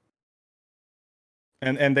 Yeah.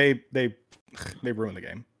 And they ruined the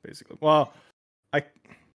game basically. Well, I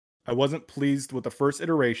wasn't pleased with the first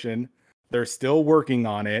iteration. They're still working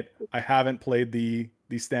on it. I haven't played the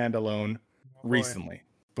standalone recently,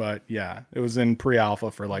 but yeah, it was in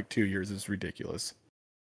pre-alpha for like 2 years. It's ridiculous.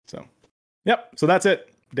 So, yep. So that's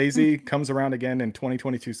it. DayZ comes around again in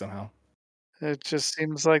 2022 somehow. It just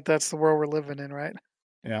seems like that's the world we're living in, right?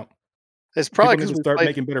 Yeah. It's probably because we start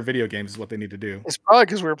making better video games is what they need to do. It's probably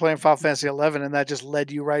because we were playing Final Fantasy 11, and that just led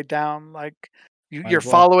you right down like You're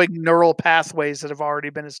following neural pathways that have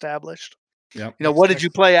already been established. Yep. What did you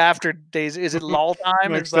play after Days? Is it LOL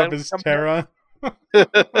time? Next up is Terra. Knights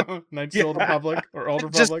of the Old Republic or Old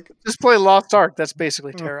Republic. Just play Lost Ark. That's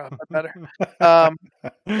basically Terra, but better.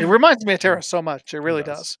 It reminds me of Terra so much. It really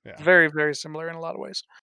does. Yeah. Very, very similar in a lot of ways.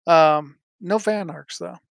 No fan arcs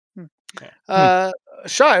though.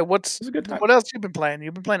 Shy, what else you've been playing?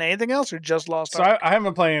 You've been playing anything else or just Lost Ark? So I haven't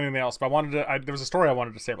been playing anything else, but I wanted to. There was a story I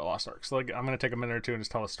wanted to say about Lost Ark. So I'm going to take a minute or two and just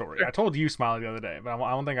tell a story. Sure. I told you, Smiley, the other day, but I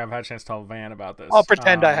don't think I've had a chance to tell Van about this. I'll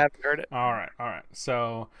pretend I haven't heard it. All right.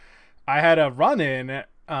 So I had a run-in.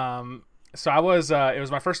 So I was. It was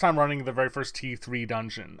my first time running the very first T3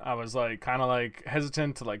 dungeon. I was kind of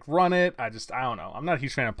hesitant to run it. I don't know. I'm not a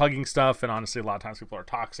huge fan of plugging stuff, and honestly, a lot of times people are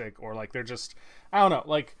toxic or they're just, I don't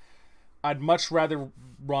know, I'd much rather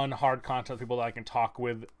run hard content with people that I can talk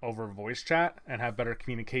with over voice chat and have better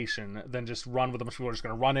communication than just run with a bunch of people who are just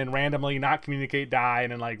going to run in randomly, not communicate, die,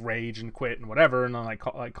 and then rage and quit and whatever, and then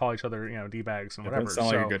call each other D-bags and whatever. It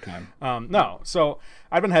sounds like a good time. No, so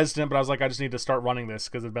I've been hesitant, but I was I just need to start running this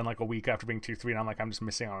because it's been a week after being Tier 3, and I'm just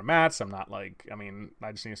missing out on mats. I'm not I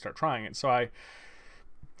just need to start trying it. So I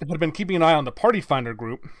had been keeping an eye on the Party Finder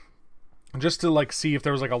group just to see if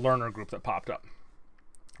there was a learner group that popped up.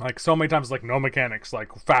 So many times, no mechanics,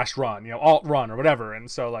 fast run, alt run or whatever. And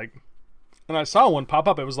so, and I saw one pop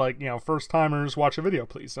up. It was first timers, watch a video,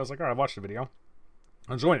 please. So I was all right, I've watched the video.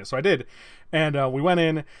 I'll join it. So I did. And we went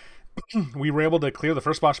in. We were able to clear the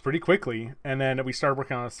first boss pretty quickly. And then we started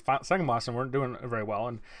working on the second boss and weren't doing very well.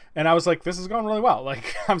 And I was this is going really well.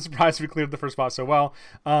 I'm surprised we cleared the first boss so well.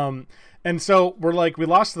 And so we're we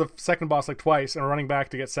lost the second boss twice and we're running back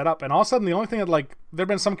to get set up. And all of a sudden, the only thing that there'd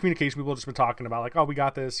been some communication, people have just been talking about oh, we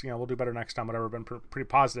got this, we'll do better next time, whatever, been pretty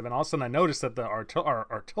positive. And all of a sudden I noticed that our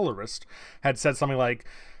artillerist had said something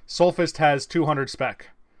Soulfist has 200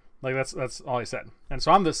 spec. That's all he said. And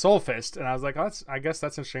so I'm the Soulfist, and I was I guess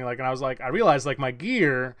that's interesting. And I was I realized my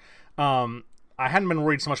gear, I hadn't been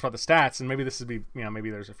worried so much about the stats, and maybe this would be,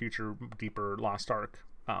 maybe there's a future deeper Lost Ark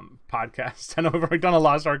podcast. I know we've already done a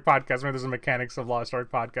Lost Ark podcast. Maybe there's a mechanics of Lost Ark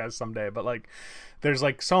podcast someday, but there's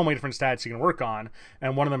so many different stats you can work on,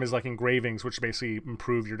 and one of them is engravings, which basically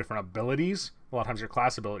improve your different abilities, a lot of times your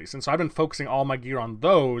class abilities. And so I've been focusing all my gear on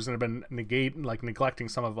those, and I've been neglecting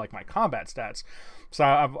some of my combat stats. So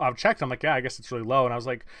I've checked. I'm yeah, I guess it's really low. And I was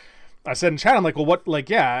I said in chat, I'm well, what?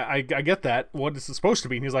 Yeah, I get that. What is it supposed to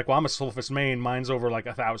be? And he's well, I'm a Soulfist main. Mine's over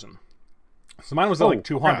 1,000. So mine was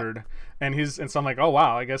 200, crap. And so I'm oh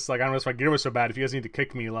wow, I guess I don't know if my gear was so bad. If you guys need to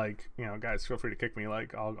kick me, guys, feel free to kick me.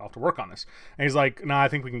 I'll have to work on this. And he's no, I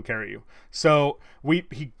think we can carry you. So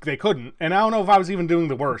they couldn't, and I don't know if I was even doing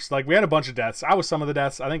the worst. We had a bunch of deaths. I was some of the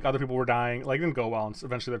deaths. I think other people were dying. It didn't go well, and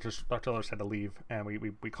eventually the artillerists had to leave, and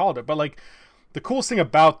we called it. But the coolest thing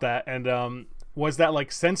about that, and was that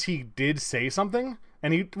since he did say something,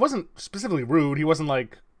 and he wasn't specifically rude, he wasn't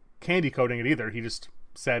candy coating it either. He just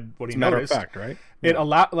said what he noticed. Matter of fact, right? It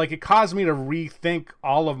allowed, it caused me to rethink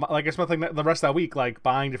all of my, I spent the rest of that week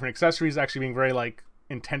buying different accessories, actually being very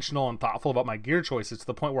intentional and thoughtful about my gear choices, to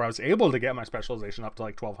the point where I was able to get my specialization up to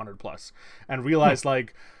 1,200 plus, and realized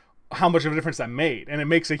how much of a difference that made, and it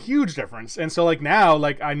makes a huge difference. And so now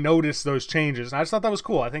I noticed those changes, and I just thought that was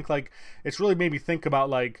cool. I think it's really made me think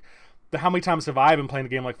about how many times have I been playing a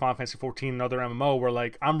game like Final Fantasy 14, another MMO,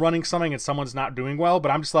 where I'm running something and someone's not doing well,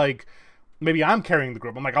 but I'm just maybe I'm carrying the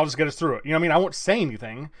group. I'm I'll just get us through it. You know what I mean? I won't say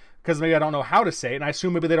anything because maybe I don't know how to say it, and I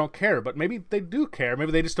assume maybe they don't care, but maybe they do care.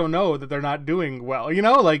 Maybe they just don't know that they're not doing well.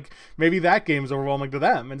 Maybe that game's overwhelming to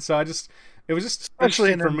them. And so it was just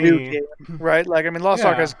especially in for a me, new game, right? Lost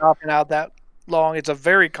Ark has not been out that long. It's a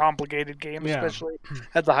very complicated game, especially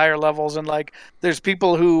at the higher levels. And there's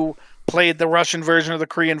people who played the Russian version or the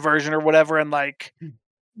Korean version or whatever, and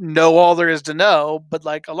know all there is to know. But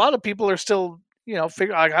a lot of people are still,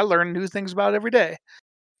 I learn new things about it every day.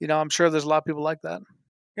 I'm sure there's a lot of people like that.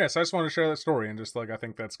 Yeah, so I just wanted to share that story, and just I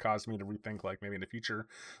think that's caused me to rethink maybe in the future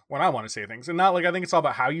when I want to say things, and not I think it's all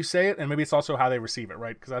about how you say it, and maybe it's also how they receive it,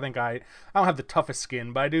 right? Because I think I don't have the toughest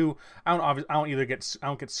skin, but I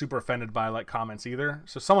don't get super offended by comments either.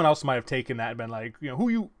 So someone else might have taken that and been what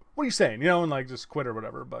are you saying, and just quit or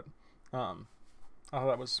whatever. But that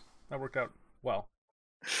worked out well.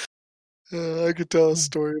 I could tell a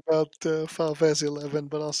story about Final Fantasy 11,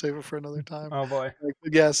 but I'll save it for another time. Oh boy!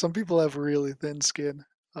 Yeah, some people have really thin skin,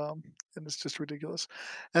 and it's just ridiculous.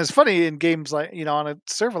 And it's funny in games on a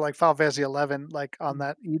server like Final Fantasy 11, on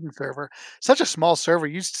that Eden server, such a small server,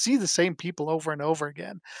 you see the same people over and over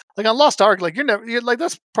again. On Lost Ark, you're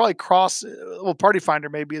that's probably cross. Well, Party Finder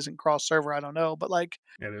maybe isn't cross server, I don't know, but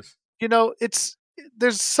it is. It's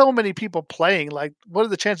there's so many people playing. Like, what are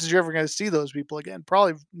the chances you're ever going to see those people again?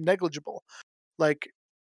 Probably negligible. Like,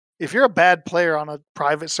 if you're a bad player on a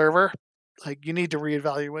private server, like you need to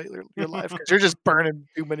reevaluate your life because you're just burning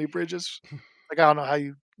too many bridges. Like, I don't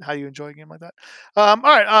know how you enjoy a game like that. All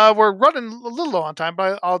right, we're running a little low on time,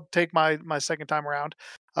 but I'll take my second time around,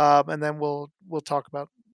 and then we'll talk about.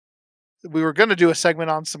 We were going to do a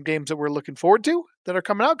segment on some games that we're looking forward to that are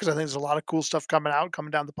coming out because I think there's a lot of cool stuff coming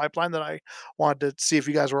down the pipeline that I wanted to see if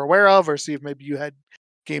you guys were aware of, or see if maybe you had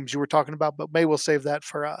games you were talking about. But maybe we'll save that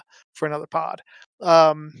for another pod.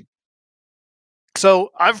 So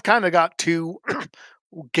I've kind of got two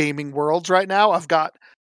gaming worlds right now. I've got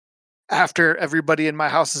after everybody in my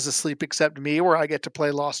house is asleep except me, where I get to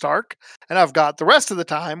play Lost Ark, and I've got the rest of the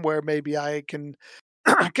time where maybe I can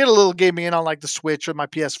get a little gaming in on like the Switch or my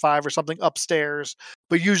PS5 or something upstairs,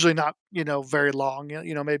 but usually not, very long.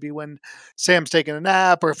 Maybe when Sam's taking a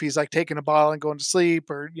nap or if he's like taking a bottle and going to sleep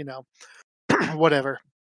or, whatever.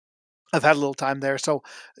 I've had a little time there. So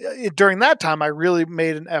during that time, I really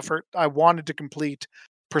made an effort. I wanted to complete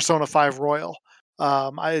Persona 5 Royal.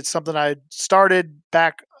 It's something I started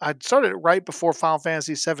it right before Final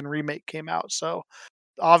Fantasy VII Remake came out. So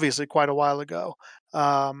obviously quite a while ago.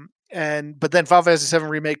 But then Final Fantasy VII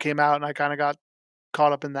Remake came out and I kind of got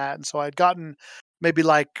caught up in that. And so I'd gotten maybe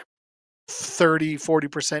like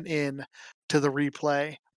 30-40% in to the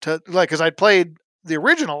replay because I'd played the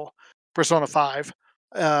original Persona 5.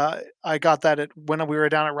 I got that when we were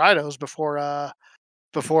down at Rido's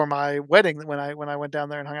before my wedding, when I went down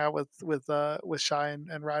there and hung out with Shy and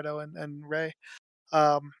Rido and Ray.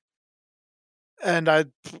 And I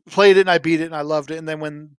played it and I beat it and I loved it. And then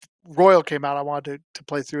when Royal came out, I wanted to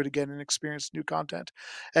play through it again and experience new content.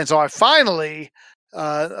 And so I finally,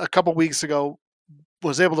 a couple weeks ago,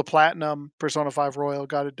 was able to platinum Persona 5 Royal,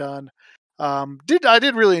 got it done. I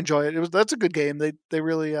did really enjoy it. That's a good game. They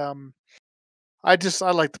really I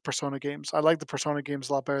like the Persona games. I like the Persona games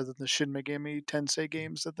a lot better than the Shin Megami Tensei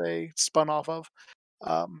games that they spun off of.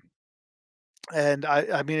 And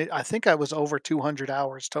I mean, I think I was over 200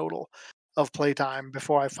 hours total of playtime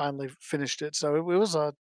before I finally finished it. So it was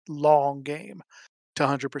a long game to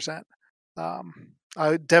 100%.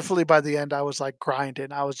 I definitely by the end I was like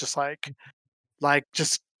grinding. I was just like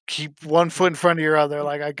just keep one foot in front of your other.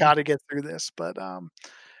 Like I got to get through this. But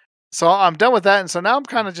so I'm done with that, and so now I'm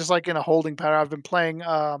kind of just like in a holding pattern. I've been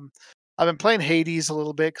playing Hades a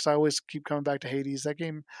little bit because I always keep coming back to Hades. That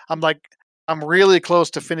game, I'm really close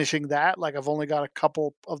to finishing that. Like I've only got a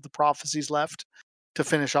couple of the prophecies left to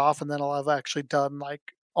finish off, and then I'll have actually done like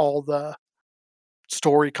all the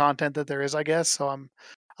story content that there is, I guess. So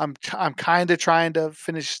I'm kind of trying to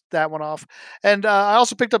finish that one off, and I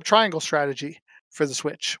also picked up Triangle Strategy for the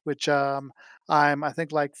Switch, which I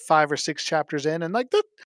think like 5 or 6 chapters in, and like that.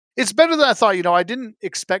 It's better than I thought. I didn't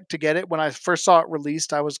expect to get it when I first saw it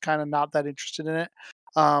released. I was kind of not that interested in it.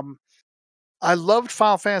 I loved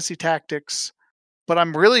Final Fantasy Tactics, but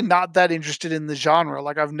I'm really not that interested in the genre.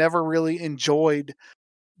 Like I've never really enjoyed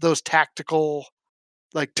those tactical,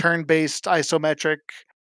 like turn-based isometric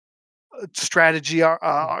strategy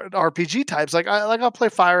RPG types. I'll play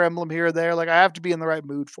Fire Emblem here or there. Like I have to be in the right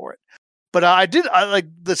mood for it. But I like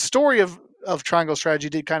the story of Triangle Strategy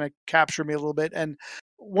did kind of capture me a little bit. And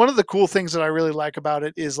one of the cool things that I really like about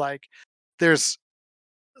it is like there's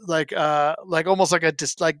like almost like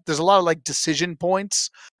there's a lot of like decision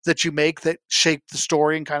points that you make that shape the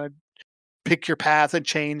story and kind of pick your path and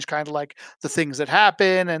change kind of like the things that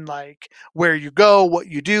happen and like where you go, what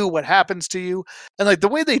you do, what happens to you. And like the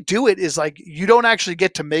way they do it is like you don't actually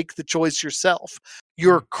get to make the choice yourself.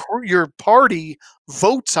 Your party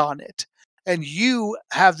votes on it. And you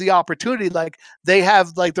have the opportunity, like they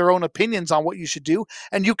have like their own opinions on what you should do.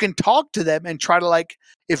 And you can talk to them and try to like,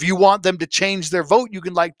 if you want them to change their vote, you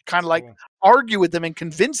can like kind of like argue with them and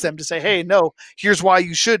convince them to say, hey, no, here's why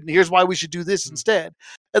you shouldn't. Here's why we should do this instead.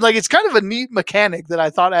 And like, it's kind of a neat mechanic that I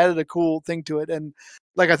thought added a cool thing to it. And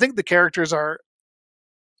like, I think the characters are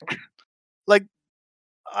like,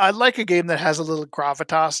 I like a game that has a little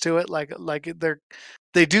gravitas to it.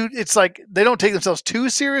 It's like they don't take themselves too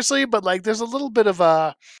seriously, but like there's a little bit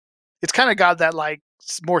of it's kind of got that like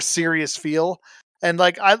more serious feel. And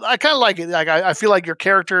like, I kind of like it. Like, I feel like your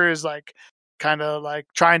character is like kind of like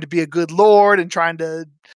trying to be a good lord and trying to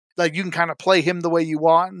like, you can kind of play him the way you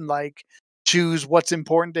want and like choose what's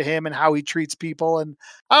important to him and how he treats people. And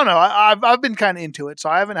I don't know, I've been kind of into it. So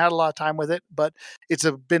I haven't had a lot of time with it, but it's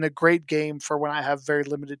been a great game for when I have very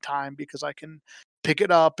limited time because I can pick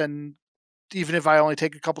it up. And even if I only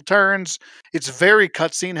take a couple turns, it's very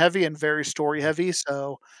cutscene heavy and very story heavy.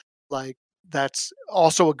 So like that's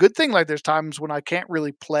also a good thing. Like there's times when I can't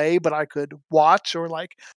really play, but I could watch or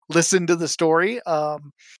like listen to the story,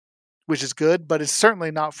 which is good. But it's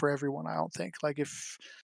certainly not for everyone. I don't think. Like if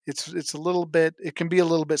it's a little bit, it can be a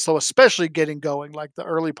little bit slow, especially getting going. Like the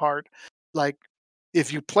early part, like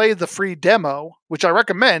if you play the free demo, which I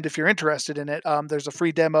recommend if you're interested in it, there's a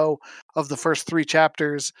free demo of the first 3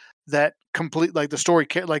 chapters that complete like the story,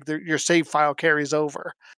 your save file carries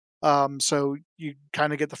over. So you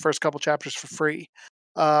kind of get the first couple chapters for free.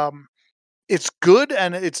 It's good,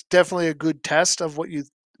 and it's definitely a good test of what you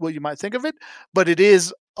might think of it. But it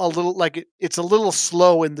is a little like it's a little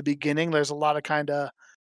slow in the beginning. There's a lot of kind of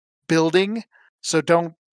building, so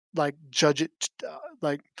don't like judge it.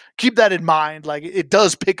 Like keep that in mind. Like it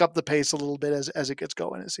does pick up the pace a little bit as it gets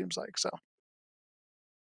going. It seems like so.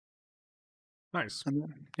 Nice. And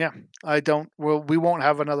then, yeah, we won't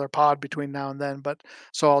have another pod between now and then, but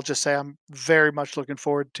so I'll just say I'm very much looking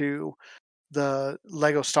forward to the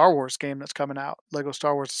Lego Star Wars game that's coming out. Lego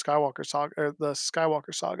Star Wars Skywalker Saga, or the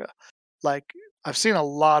Skywalker Saga. Like I've seen a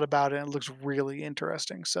lot about it and it looks really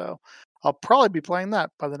interesting. So I'll probably be playing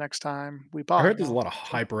that by the next time we buy. I heard there's a lot of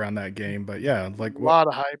hype around that game, but yeah, like a lot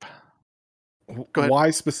of hype.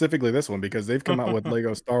 Why specifically this one? Because they've come out with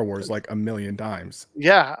Lego Star Wars like a million times.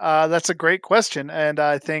 Yeah, that's a great question, and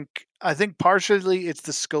I think partially it's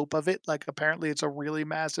the scope of it. Like apparently it's a really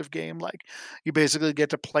massive game. Like you basically get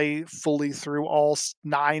to play fully through all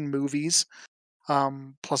 9 movies,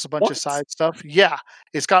 plus a bunch of side stuff. Yeah,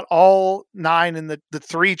 it's got all 9 in the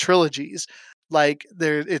 3 trilogies. Like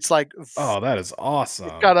it's like that is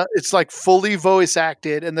awesome. It's like fully voice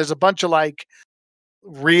acted, and there's a bunch of like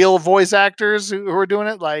real voice actors who are doing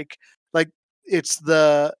it. Like it's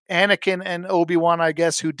the Anakin and Obi-Wan, I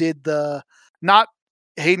guess, who did the not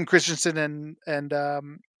Hayden Christensen and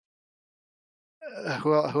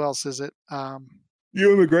who else is it? Ewan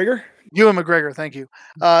McGregor. Ewan McGregor, thank you.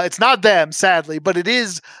 It's not them, sadly, but it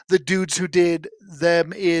is the dudes who did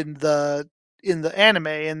them in the anime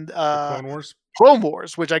and Clone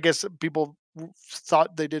Wars, which I guess people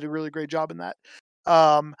thought they did a really great job in that.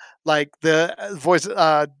 Like the voice,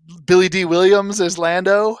 Billy D. Williams as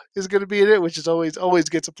Lando is going to be in it, which is always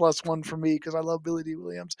gets a +1 for me because I love Billy D.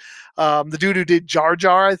 Williams. The dude who did Jar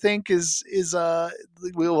Jar, I think, is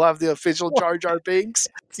we'll have the official Jar Jar Binks.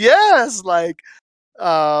 Yes, like,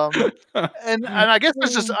 and I guess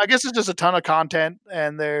it's just a ton of content,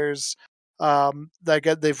 and there's like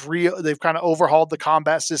they've kind of overhauled the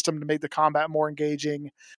combat system to make the combat more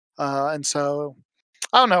engaging, and so.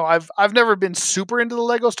 I don't know. I've never been super into the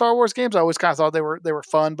Lego Star Wars games. I always kind of thought they were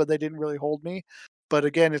fun, but they didn't really hold me. But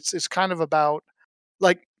again, it's kind of about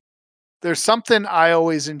like there's something I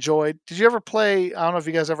always enjoyed. Did you ever play? I don't know if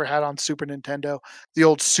you guys ever had on Super Nintendo the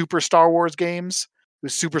old Super Star Wars games. It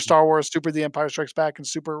was Super Star Wars, Super The Empire Strikes Back, and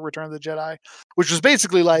Super Return of the Jedi, which was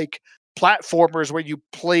basically like platformers where you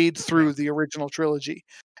played through the original trilogy,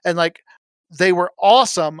 and like they were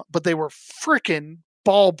awesome, but they were freaking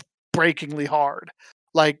ball-breakingly hard.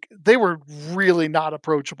 Like they were really not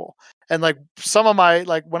approachable. And like some of my,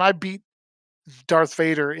 like when I beat Darth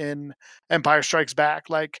Vader in Empire Strikes Back,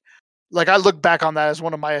 like I look back on that as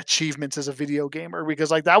one of my achievements as a video gamer,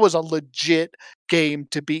 because like that was a legit game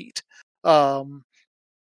to beat.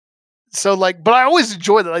 So like, but I always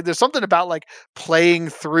enjoy that. Like there's something about like playing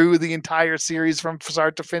through the entire series from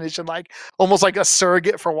start to finish and like almost like a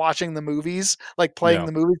surrogate for watching the movies, like playing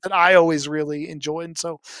the movies, that I always really enjoy. And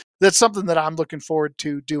so that's something that I'm looking forward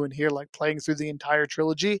to doing here, like playing through the entire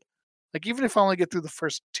trilogy. Like even if I only get through the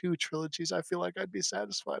first 2 trilogies, I feel like I'd be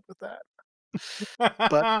satisfied with that.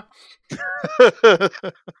 But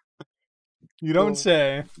you don't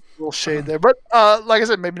say. A little shade there, but like I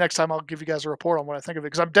said, maybe next time I'll give you guys a report on what I think of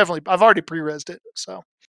it, because I've already pre-resed it, so I'm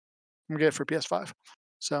gonna get it for PS5.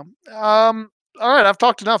 So, all right, I've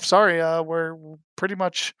talked enough. Sorry, we're pretty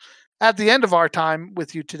much at the end of our time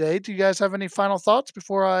with you today. Do you guys have any final thoughts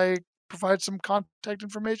before I provide some contact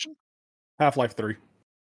information? Half-Life 3.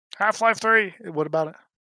 Half-Life 3. What about it?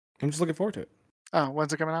 I'm just looking forward to it. Oh,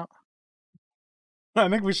 when's it coming out? I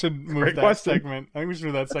think we should move segment. I think we should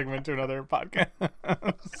move that segment to another podcast.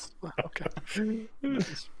 Okay.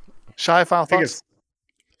 Shy, final thoughts?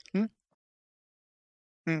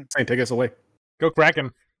 Take us away. Go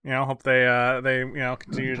Kraken. Hope they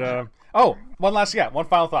continue to. Oh, one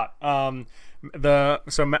final thought. Our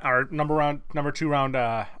number 2 round,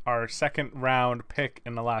 our second round pick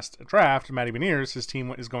in the last draft, Matty Beniers, his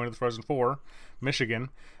team is going to the Frozen Four,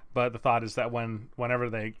 Michigan. But the thought is that whenever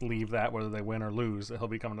they leave that, whether they win or lose, that he'll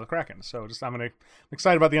be coming to the Kraken. So I'm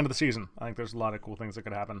excited about the end of the season. I think there's a lot of cool things that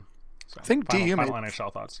could happen. So I think final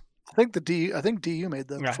NHL thoughts. I think DU made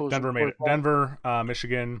the Denver made it. Denver,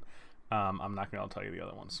 Michigan, I'm not going to tell you the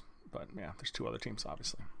other ones, but yeah, there's 2 other teams,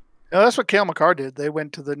 obviously. No, that's what Cale Makar did. They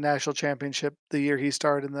went to the national championship the year he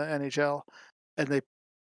started in the NHL, and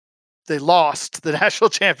they lost the national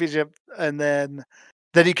championship, and then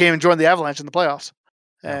he came and joined the Avalanche in the playoffs,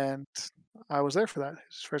 and I was there for that.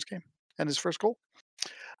 His first game and his first goal.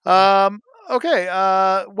 Okay.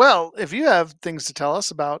 Well, if you have things to tell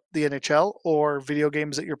us about the NHL or video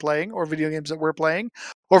games that you're playing, or video games that we're playing,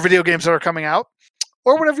 or video games that are coming out,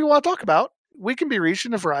 or whatever you want to talk about, we can be reached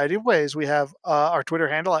in a variety of ways. We have our Twitter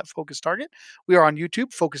handle at Focus Target. We are on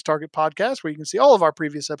YouTube, Focus Target Podcast, where you can see all of our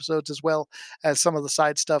previous episodes, as well as some of the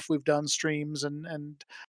side stuff we've done, streams and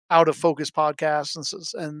out of focus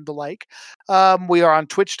podcasts and the like. We are on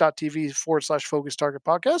twitch.tv/Focus Target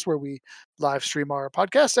Podcast, where we live stream our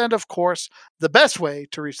podcast. And of course, the best way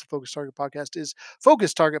to reach the Focus Target Podcast is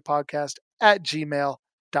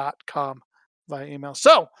focustargetpodcast@gmail.com via email.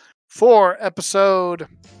 So for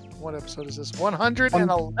what episode is this?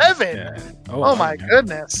 111. Yeah. Oh my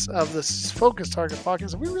goodness, of this Focus Target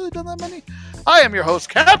Podcast. Have we really done that many? I am your host,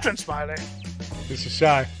 Captain Smiley. This is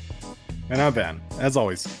Shy. And I'm Ben. As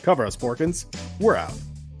always, cover us, Porkins. We're out.